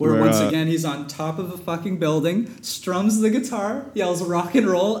UFO, where once again he's on top of a fucking building, strums the guitar, yells rock and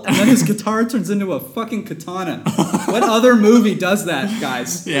roll, and then his guitar turns into a fucking katana. What other movie does that,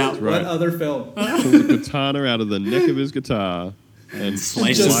 guys? Yeah, what right. other film? Pulls a katana out of the neck of his guitar and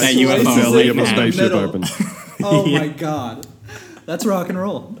slices that UFO belly of a in spaceship middle. open. Oh my god, that's rock and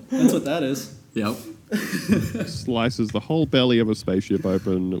roll. That's what that is. Yep. Slices the whole belly of a spaceship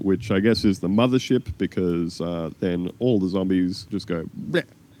open, which I guess is the mothership, because then all the zombies just go bleh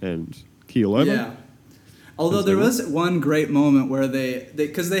and keel over. Yeah. Although there was one great moment where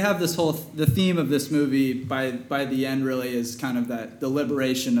because they have this whole the theme of this movie by the end really is kind of that the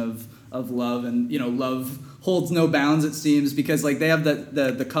liberation of love, and love holds no bounds, it seems, because like they have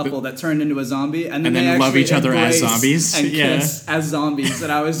the couple that turned into a zombie and then they love each other as zombies and kiss as zombies,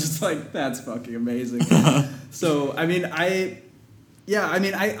 and I was just like, that's fucking amazing. So I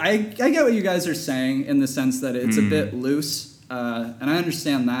get what you guys are saying in the sense that it's a bit loose, and I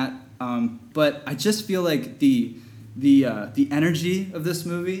understand that, but I just feel like the energy of this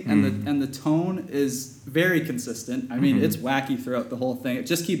movie and the tone is very consistent. I mean, it's wacky throughout the whole thing.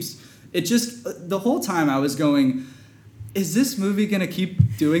 The whole time I was going, is this movie going to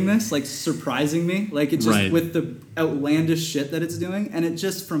keep doing this? Like, surprising me? Like, it just, with the outlandish shit that it's doing, and it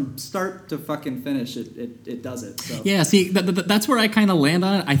just, from start to fucking finish, it does it. So. Yeah, see, that's where I kind of land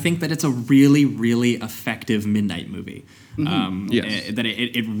on it. I think that it's a really, really effective midnight movie. Yes. That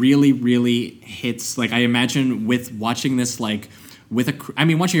it really, really hits. Like, I imagine with watching this, like,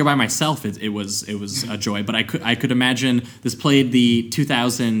 watching it by myself, it was a joy. But I could imagine this played the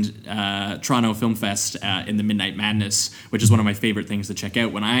 2000 Toronto Film Fest in the Midnight Madness, which is one of my favorite things to check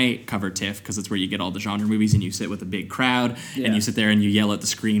out when I cover TIFF, because it's where you get all the genre movies and you sit with a big crowd and you sit there and you yell at the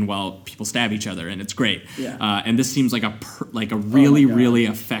screen while people stab each other, and it's great. Yeah. And this seems like a really, really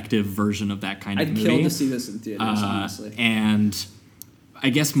effective version of that kind of movie. I'd kill to see this in theaters, honestly. And I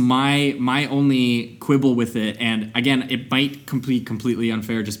guess my only quibble with it, and again, it might completely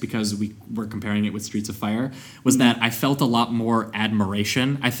unfair just because we're comparing it with Streets of Fire, was that I felt a lot more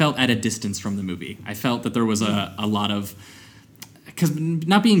admiration. I felt at a distance from the movie. I felt that there was a lot of, because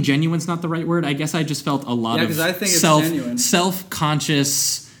not being genuine's not the right word. I guess I just felt a lot of I think it's genuine.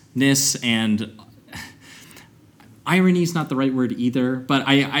 self-consciousness, and irony is not the right word either. But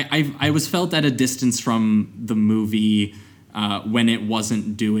I was felt at a distance from the movie. When it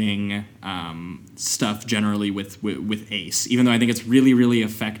wasn't doing stuff generally with Ace, even though I think it's really, really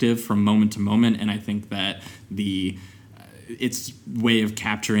effective from moment to moment, and I think that its way of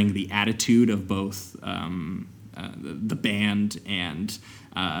capturing the attitude of both the band and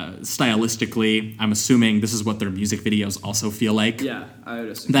stylistically, I'm assuming this is what their music videos also feel like. Yeah, I would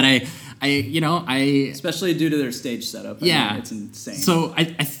assume that. I especially due to their stage setup. Yeah, I mean, it's insane. So I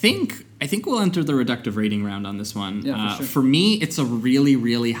think we'll enter the reductive rating round on this one. Yeah, for sure. For me, it's a really,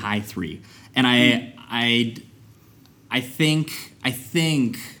 really high 3, and I think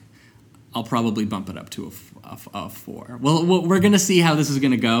I'll probably bump it up to a 4. Well, we're gonna see how this is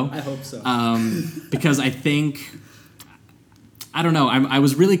gonna go. I hope so. Because I think, I don't know. I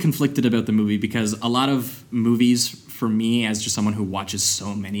was really conflicted about the movie, because a lot of movies, for me, as just someone who watches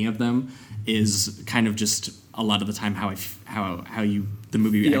so many of them, is kind of just a lot of the time how the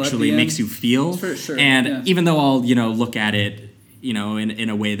movie actually makes you feel. For sure. And even though I'll look at it in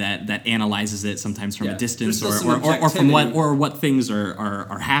a way that analyzes it sometimes from a distance or from what things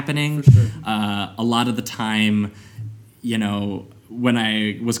are happening. For sure. A lot of the time, when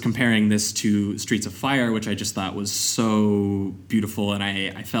I was comparing this to Streets of Fire, which I just thought was so beautiful, and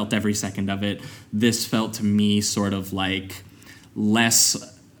I felt every second of it, this felt to me sort of like less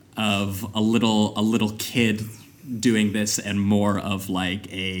of a little kid doing this and more of like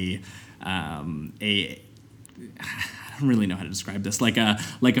I don't really know how to describe this, like a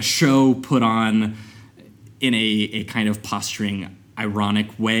show put on in a kind of posturing, ironic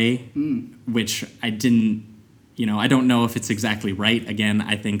way, which I didn't. I don't know if it's exactly right. Again,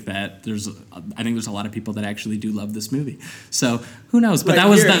 I think there's a lot of people that actually do love this movie. So who knows? But that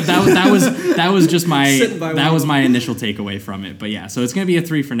was just my initial takeaway from it. But yeah, so it's gonna be a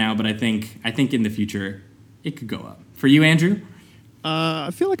 3 for now. But I think in the future it could go up. For you, Andrew?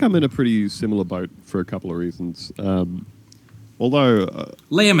 I feel like I'm in a pretty similar boat for a couple of reasons. Although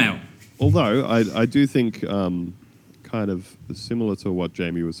Lay them out. Although I do think, kind of similar to what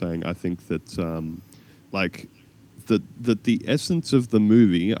Jamie was saying, I think that that the essence of the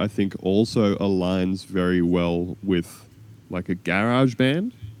movie, I think, also aligns very well with like a garage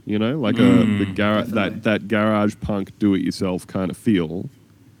band, you know, like that garage punk do-it-yourself kind of feel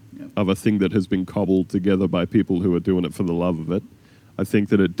of a thing that has been cobbled together by people who are doing it for the love of it. I think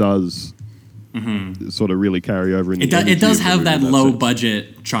that it does sort of really carry over. In it does have that low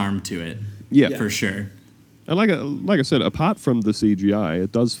budget charm to it. Yeah, for sure. And like I said, apart from the CGI,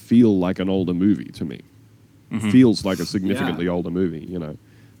 it does feel like an older movie to me. Feels like a significantly older movie, you know.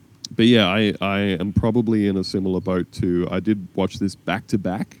 But yeah, I am probably in a similar boat to. I did watch this back to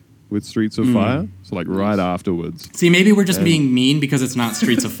back with Streets of Fire, so like right afterwards. See, maybe we're just being mean because it's not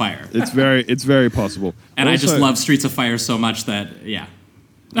Streets of Fire. It's very possible. And also, I just love Streets of Fire so much that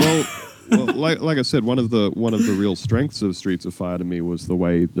Well, like I said, one of the real strengths of Streets of Fire to me was the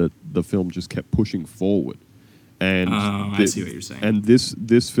way that the film just kept pushing forward. And I see what you're saying. And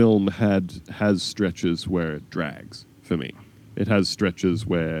this film has stretches where it drags for me. It has stretches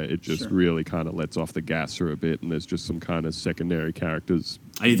where it just really kind of lets off the gas for a bit, and there's just some kind of secondary characters.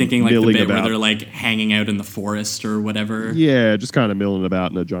 Are you thinking like the bit where they're like hanging out in the forest or whatever? Yeah, just kind of milling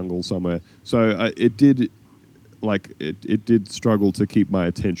about in a jungle somewhere. So it did struggle to keep my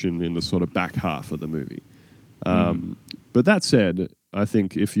attention in the sort of back half of the movie. But that said, I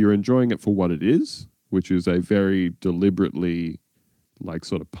think if you're enjoying it for what it is, which is a very deliberately like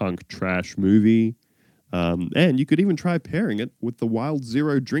sort of punk trash movie, and you could even try pairing it with the Wild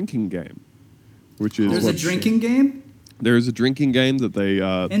Zero drinking game, which is there's a drinking game. There is a drinking game that they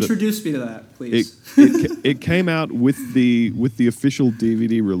introduce me to that, please. It came out with the official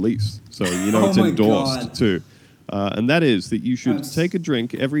DVD release, so you know it's endorsed too. And that is that you should take a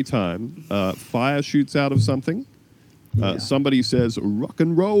drink every time fire shoots out of something. Somebody says rock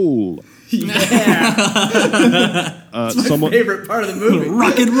and roll. Yeah, it's my favorite part of the movie.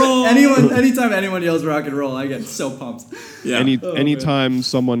 Rock and roll. Anytime anyone yells rock and roll, I get so pumped. Yeah. Anytime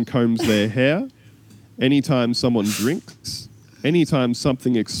someone combs their hair, anytime someone drinks, anytime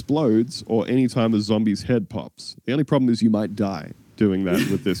something explodes, or anytime a zombie's head pops. The only problem is you might die doing that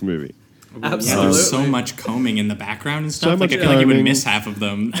with this movie. Absolutely. Yeah, there's so much combing in the background and stuff. So much I feel like you would miss half of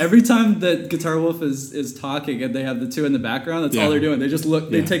them. Every time that Guitar Wolf is talking and they have the two in the background, that's all they're doing. They just look.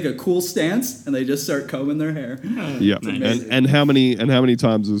 They take a cool stance and they just start combing their hair. Yeah, and how many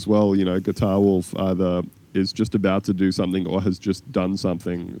times as well? You know, Guitar Wolf either is just about to do something or has just done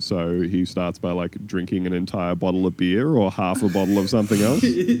something. So he starts by like drinking an entire bottle of beer or half a bottle of something else.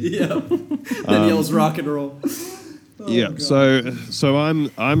 Then yells rock and roll. So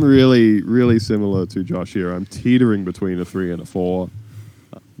I'm really, really similar to Josh here. I'm teetering between a 3 and a 4.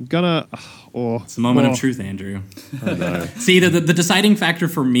 I'm gonna. It's the moment of truth, Andrew. I know. See, the deciding factor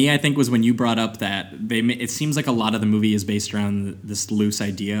for me, I think, was when you brought up that it seems like a lot of the movie is based around this loose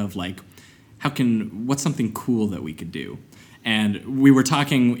idea of like, what's something cool that we could do? And we were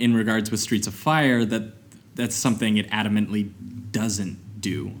talking in regards with Streets of Fire that's something it adamantly doesn't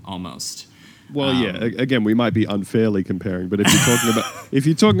do almost. Well, again, we might be unfairly comparing, but if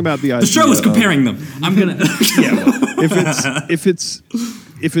you're talking about the idea, the show is comparing them. I'm gonna.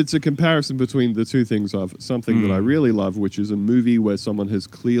 If it's a comparison between the two things of something that I really love, which is a movie where someone has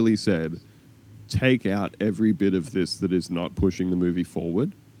clearly said, take out every bit of this that is not pushing the movie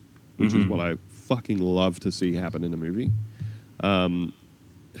forward, which is what I fucking love to see happen in a movie.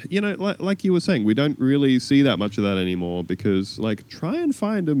 You know, like you were saying, we don't really see that much of that anymore because, like, try and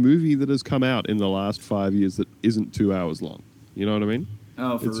find a movie that has come out in the last 5 years that isn't 2 hours long. You know what I mean?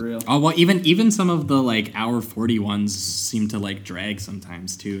 Oh, for real. Oh, well, even some of the, like, hour 40 ones seem to, like, drag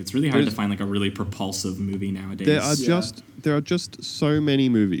sometimes, too. It's really hard to find, like, a really propulsive movie nowadays. There are just so many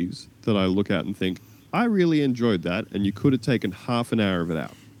movies that I look at and think, I really enjoyed that, and you could have taken half an hour of it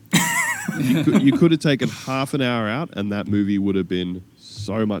out. You could have taken half an hour out, and that movie would have been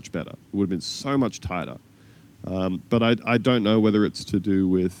so much better. It would have been so much tighter. But I don't know whether it's to do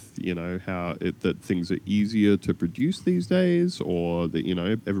with, you know, that things are easier to produce these days, or that, you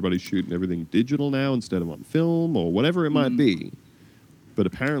know, everybody's shooting everything digital now instead of on film, or whatever it might be. But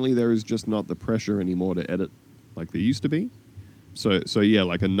apparently there is just not the pressure anymore to edit like there used to be. So yeah,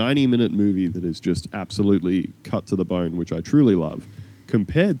 like a 90-minute movie that is just absolutely cut to the bone, which I truly love,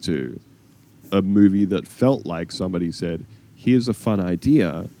 compared to a movie that felt like somebody said, here's a fun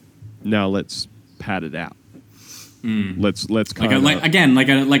idea, now let's pad it out. Let's kind of like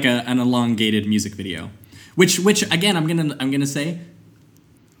an elongated music video, which again I'm gonna say,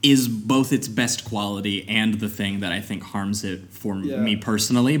 is both its best quality and the thing that I think harms it for me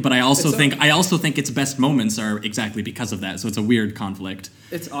personally. But I also think its best moments are exactly because of that. So it's a weird conflict.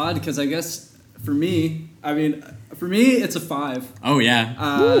 It's odd because I guess for me, it's a 5. Oh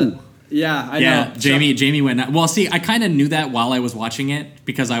yeah. Yeah, I know. Jamie went. Well, see, I kind of knew that while I was watching it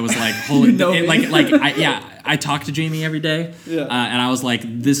because I was like, "Holy!" I talk to Jamie every day, and I was like,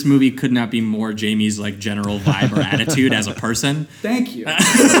 "This movie could not be more Jamie's like general vibe or attitude as a person." Thank you.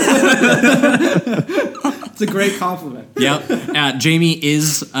 It's a great compliment. Yep. Jamie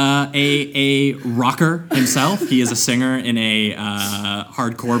is a rocker himself. He is a singer in a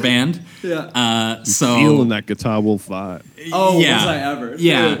hardcore band. Yeah. So feeling that Guitar Wolf vibe. Oh, was I ever?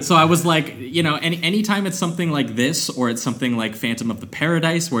 Yeah. So I was like, anytime it's something like this, or it's something like Phantom of the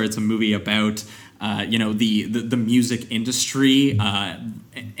Paradise, where it's a movie about, the music industry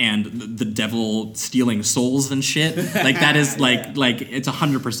and the devil stealing souls and shit. Like that is like it's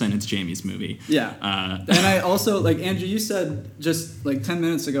 100% it's Jamie's movie. Yeah. And I also like Andrew. You said just like 10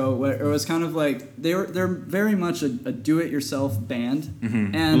 minutes ago, where it was kind of like they're very much a do-it-yourself band,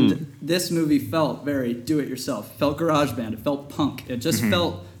 and this movie felt very do-it-yourself. It felt garage band. It felt punk. It just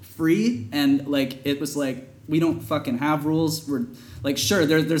felt free, and like it was like we don't fucking have rules. We're like, sure,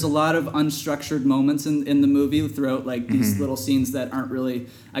 there's a lot of unstructured moments in the movie throughout, like these little scenes that aren't really,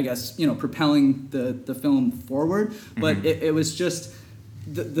 I guess, propelling the film forward. But it was just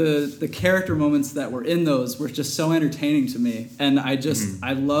the character moments that were in those were just so entertaining to me, and I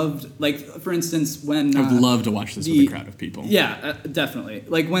loved, like, for instance, when I would love to watch this with a crowd of people. Yeah, definitely.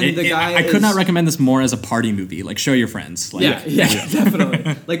 Like when the guy, I could not recommend this more as a party movie. Like, show your friends. Like, yeah,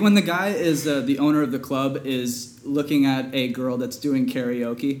 definitely. Like when the guy is the owner of the club is looking at a girl that's doing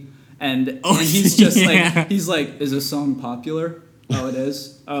karaoke, and he's just like, he's like, is this song popular? Oh, it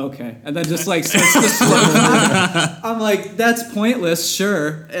is? Oh, okay. And then just like starts to slow down. I'm like, that's pointless,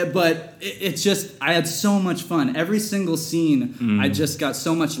 sure. But it's just, I had so much fun. Every single scene, I just got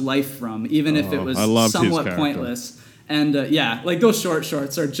so much life from, even if it was somewhat pointless. And like those short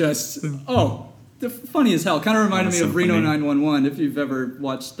shorts are just, they're funny as hell. Kind of reminded me of Reno 911, if you've ever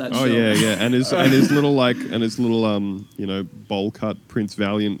watched that show. Oh yeah, and his little bowl cut Prince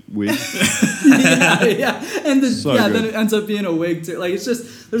Valiant wig. yeah, and then it ends up being a wig too. Like, it's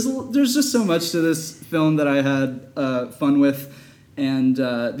just there's just so much to this film that I had fun with, and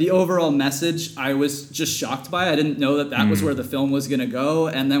the overall message I was just shocked by. I didn't know that was where the film was gonna go,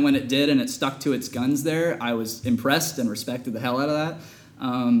 and then when it did and it stuck to its guns there, I was impressed and respected the hell out of that.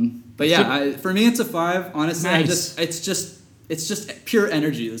 But yeah, for me it's a 5. Honestly, nice. It's just pure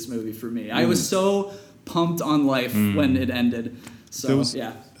energy. This movie for me, I was so pumped on life when it ended. So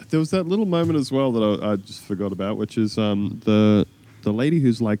there was that little moment as well that I just forgot about, which is the lady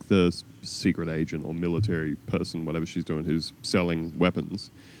who's like the secret agent or military person, whatever she's doing, who's selling weapons,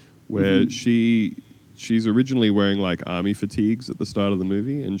 where she's originally wearing like army fatigues at the start of the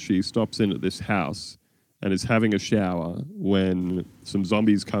movie, and she stops in at this house and is having a shower when some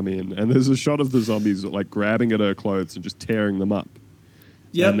zombies come in, and there's a shot of the zombies like grabbing at her clothes and just tearing them up.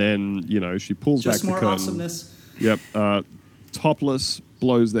 Yep. And then, she pulls back the curtain. Just more awesomeness. Yep. Topless,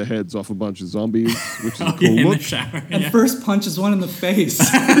 blows their heads off a bunch of zombies, which is a cool look. The shower, and first punches one in the face.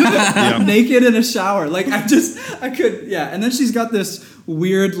 Naked in a shower. Like, and then she's got this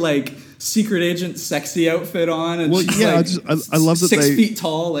weird, like, secret agent sexy outfit on, and she's I love that 6 feet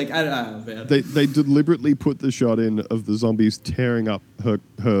tall. Like, I don't know, man. They deliberately put the shot in of the zombies tearing up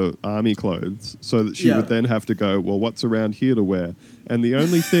her army clothes so that she would then have to go, well, what's around here to wear? And the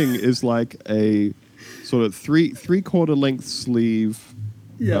only thing is like a sort of three-quarter length sleeve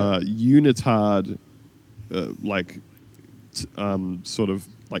unitard sort of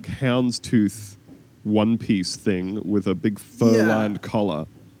like houndstooth one-piece thing with a big fur-lined collar.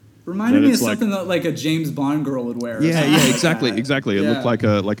 Reminded me of something that like a James Bond girl would wear. Yeah, exactly. It looked like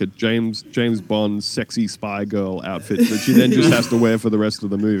a James Bond sexy spy girl outfit that she then just has to wear for the rest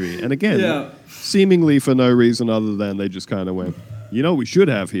of the movie. And again, seemingly for no reason other than they just kind of went, we should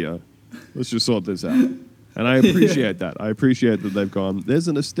have here. Let's just sort this out. And I appreciate that. I appreciate that they've gone, there's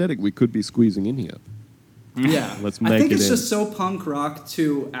an aesthetic we could be squeezing in here. Yeah. Let's make it in. I think it's just so punk rock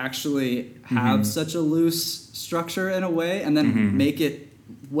to actually have such a loose structure in a way, and then make it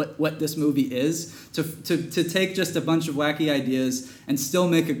what this movie is, to take just a bunch of wacky ideas and still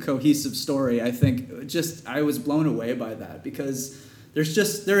make a cohesive story. I think I was blown away by that, because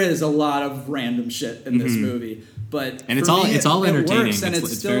there is a lot of random shit in this movie, but it's all entertaining. Works, and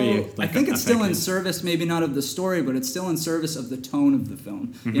it's still very, I think it's still in service, maybe not of the story, but it's still in service of the tone of the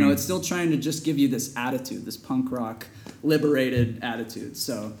film. It's still trying to just give you this attitude, this punk rock liberated attitude.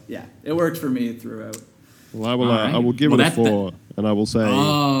 So yeah, it worked for me throughout. Well, I will give it a 4, and I will say.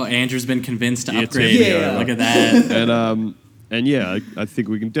 Oh, Andrew's been convinced to upgrade. Yeah. Look at that. And yeah, I think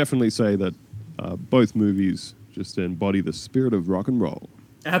we can definitely say that both movies just embody the spirit of rock and roll.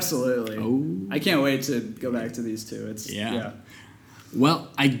 Absolutely. Oh. I can't wait to go back to these two. Yeah. Well,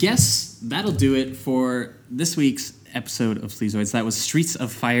 I guess that'll do it for this week's episode of Sleazoids. That was Streets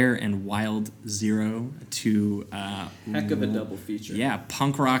of Fire and Wild Zero, two Heck of a double feature. Yeah,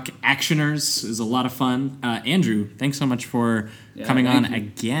 punk rock actioners. It was a lot of fun. Andrew, thanks so much for coming on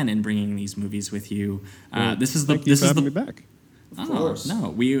again and bringing these movies with you. This is Thank you for having me back. Of course. No,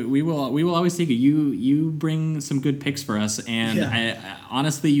 we will always take it. You bring some good picks for us, and I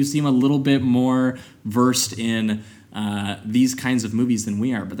honestly, you seem a little bit more versed in these kinds of movies than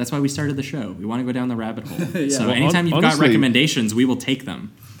we are. But that's why we started the show. We want to go down the rabbit hole. So anytime you've got recommendations, we will take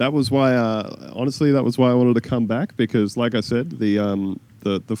them. That was why, honestly, I wanted to come back, because, like I said,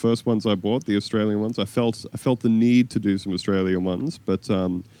 the first ones I bought, the Australian ones, I felt the need to do some Australian ones, but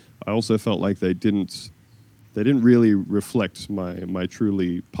I also felt like they didn't really reflect my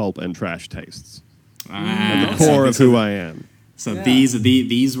truly pulp and trash tastes. At the core of who I am. So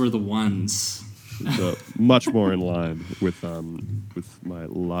these were the ones. So much more in line with my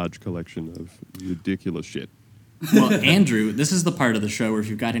large collection of ridiculous shit. Well, Andrew, this is the part of the show where if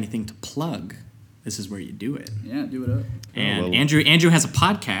you've got anything to plug, this is where you do it. Yeah, do it up. And Andrew has a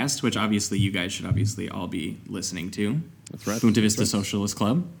podcast, which obviously you guys should all be listening to. That's right. Bunta Vista Socialist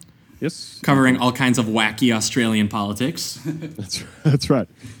Club. Yes. Covering all kinds of wacky Australian politics. That's right.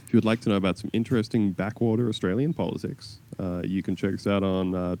 If you would like to know about some interesting backwater Australian politics, you can check us out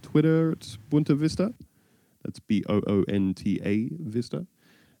on Twitter at Bunta Vista. That's BOONTA Vista.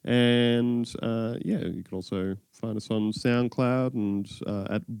 And you can also find us on SoundCloud and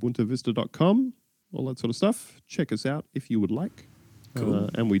at buntavista.com, all that sort of stuff. Check us out if you would like.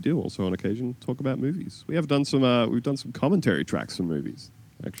 Cool. And we do also on occasion talk about movies. We've done some commentary tracks for movies,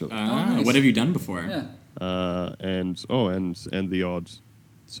 actually. Nice. What have you done before? Yeah. And the odd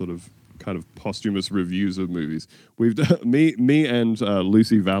sort of kind of posthumous reviews of movies. We've done, me and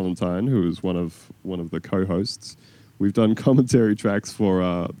Lucy Valentine, who is one of the co-hosts. We've done commentary tracks for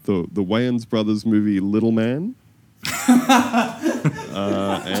the Wayans brothers movie Little Man,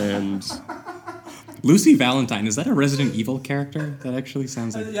 and Lucy Valentine, is that a Resident Evil character? That actually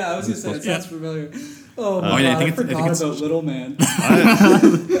sounds like... I was going to say, it sounds familiar. Oh, my God, I forgot about Little Man.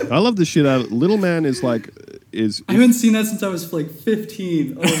 I love the shit out of Little Man. I haven't seen that since I was like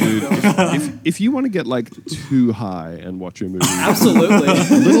 15. Oh, my God. If you want to get like too high and watch a movie... Absolutely.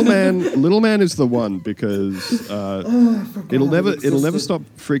 Little Man is the one, because it'll never stop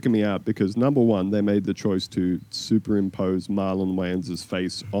freaking me out, because number one, they made the choice to superimpose Marlon Wayans'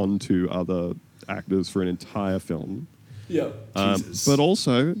 face onto other actors for an entire film. Yeah. But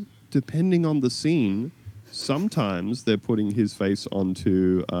also, depending on the scene, sometimes they're putting his face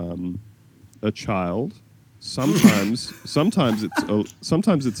onto a child. Sometimes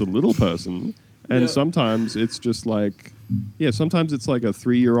it's a little person, and sometimes it's just like, sometimes it's like a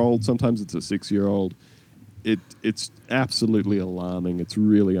 3-year-old, sometimes it's a 6-year-old. It's absolutely alarming. It's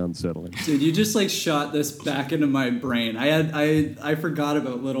really unsettling. Dude, you just like shot this back into my brain. I forgot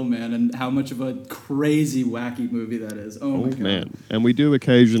about Little Man and how much of a crazy, wacky movie that is. Oh my God. Man. And we do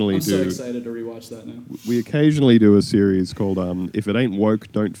occasionally I'm so excited to rewatch that now. We occasionally do a series called If It Ain't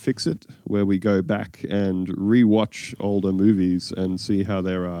Woke, Don't Fix It, where we go back and rewatch older movies and see how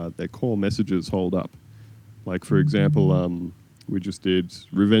their core messages hold up. Like, for example, we just did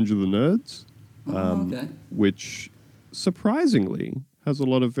Revenge of the Nerds. Which surprisingly has a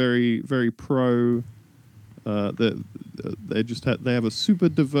lot of very, very pro. They have a super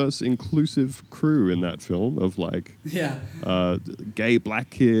diverse, inclusive crew in that film of like gay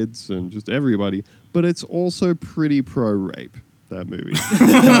black kids and just everybody. But it's also pretty pro rape. That movie.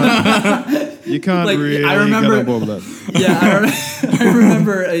 You can't like, really get on board with that. Yeah, I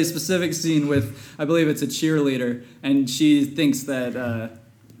remember a specific scene with, I believe it's a cheerleader, and she thinks that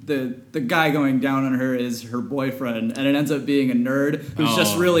the guy going down on her is her boyfriend, and it ends up being a nerd who's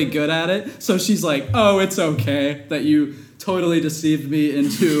just really good at it. So she's like, "Oh, it's okay that you totally deceived me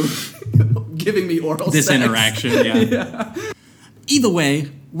into giving me oral this sex." Interaction." Yeah. Either way,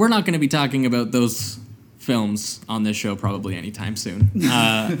 we're not going to be talking about those films on this show probably anytime soon.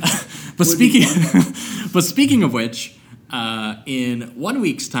 But speaking of which, In 1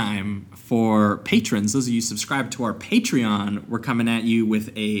 week's time, for patrons, those of you subscribed to our Patreon, we're coming at you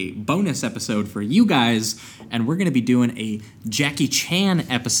with a bonus episode for you guys, and we're going to be doing a Jackie Chan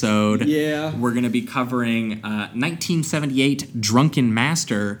episode. Yeah. We're going to be covering 1978 Drunken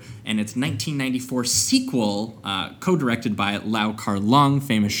Master and its 1994 sequel, co-directed by Lau Kar-leung,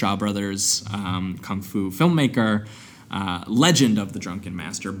 famous Shaw Brothers kung fu filmmaker. Legend of the Drunken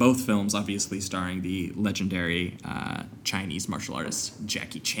Master. Both films obviously starring the legendary Chinese martial artist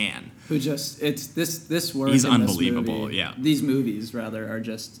Jackie Chan. Who just, it's this work. He's in this unbelievable, movie, yeah. These movies, rather, are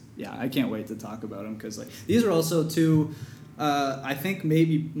just, I can't wait to talk about them because, like, these are also two, I think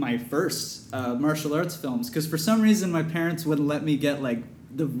maybe my first martial arts films, because for some reason my parents wouldn't let me get, like,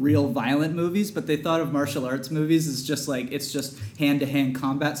 the real violent movies, but they thought of martial arts movies as just like, it's just hand-to-hand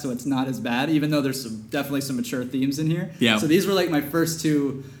combat, so it's not as bad, even though there's definitely some mature themes in here. Yeah. So these were like my first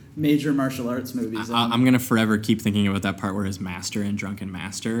two major martial arts movies. I'm going to forever keep thinking about that part where his master in Drunken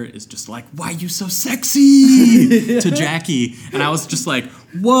Master is just like, why you so sexy? to Jackie. And I was just like,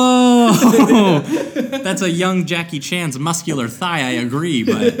 whoa, that's a young Jackie Chan's muscular thigh, I agree,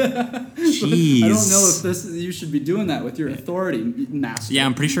 but jeez. I don't know if you should be doing that with your authority, master. Yeah,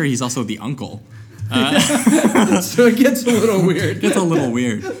 I'm pretty sure he's also the uncle. So it gets a little weird. It's a little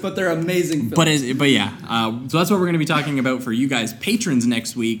weird. But they're amazing films. But yeah, so that's what we're going to be talking about for you guys patrons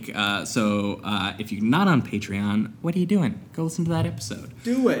next week. So if you're not on Patreon, what are you doing? Go listen to that episode.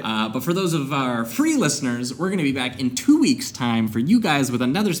 Do it. But for those of our free listeners, we're going to be back in 2 weeks' time for you guys with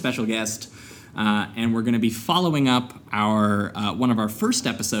another special guest. And we're going to be following up our one of our first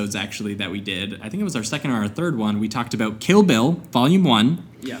episodes, actually, that we did. I think it was our second or our third one. We talked about Kill Bill, Volume 1.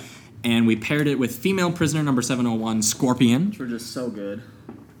 Yeah. And we paired it with Female Prisoner Number 701, Scorpion. Which were just so good.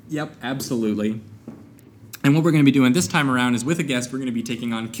 Yep, absolutely. And what we're going to be doing this time around is with a guest, we're going to be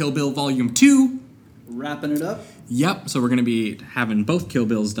taking on Kill Bill Volume 2. Wrapping it up. Yep, so we're going to be having both Kill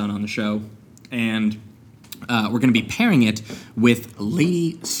Bills done on the show. And we're going to be pairing it with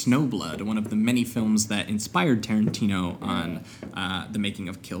Lady Snowblood, one of the many films that inspired Tarantino on the making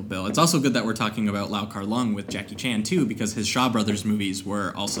of Kill Bill. It's also good that we're talking about Lau Kar-leung with Jackie Chan, too, because his Shaw Brothers movies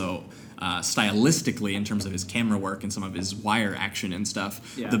were also, stylistically, in terms of his camera work and some of his wire action and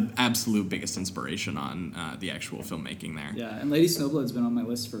stuff, the absolute biggest inspiration on the actual filmmaking there. Yeah, and Lady Snowblood's been on my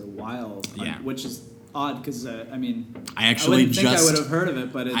list for a while, which is odd because, I wouldn't think I would have heard of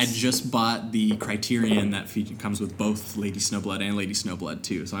it, but I just bought the Criterion that comes with both Lady Snowblood and Lady Snowblood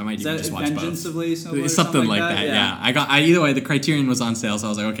 2, so I might even just watch both. Vengeance of Lady Snowblood? Something like that, yeah. Either way, the Criterion was on sale, so I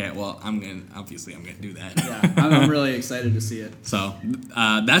was like, okay, well, I'm gonna do that. Yeah, I'm really excited to see it. So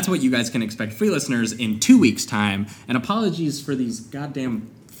that's what you guys can expect, free listeners, in 2 weeks' time. And apologies for these goddamn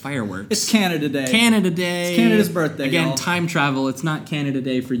fireworks. It's Canada Day. Canada Day. It's Canada's birthday. Again, y'all. Time travel. It's not Canada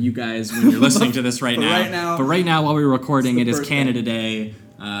Day for you guys when you're listening to this right now. But right now, while we're recording, it is birthday. Canada Day.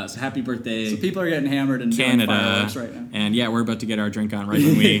 So happy birthday. So people are getting hammered and Canada. doing fireworks right now. And yeah, we're about to get our drink on right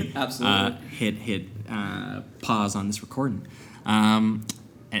when we Absolutely. hit pause on this recording. And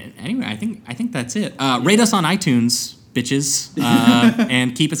anyway, I think that's it. Rate us on iTunes, bitches,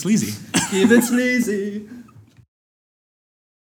 and keep it sleazy. Keep it sleazy.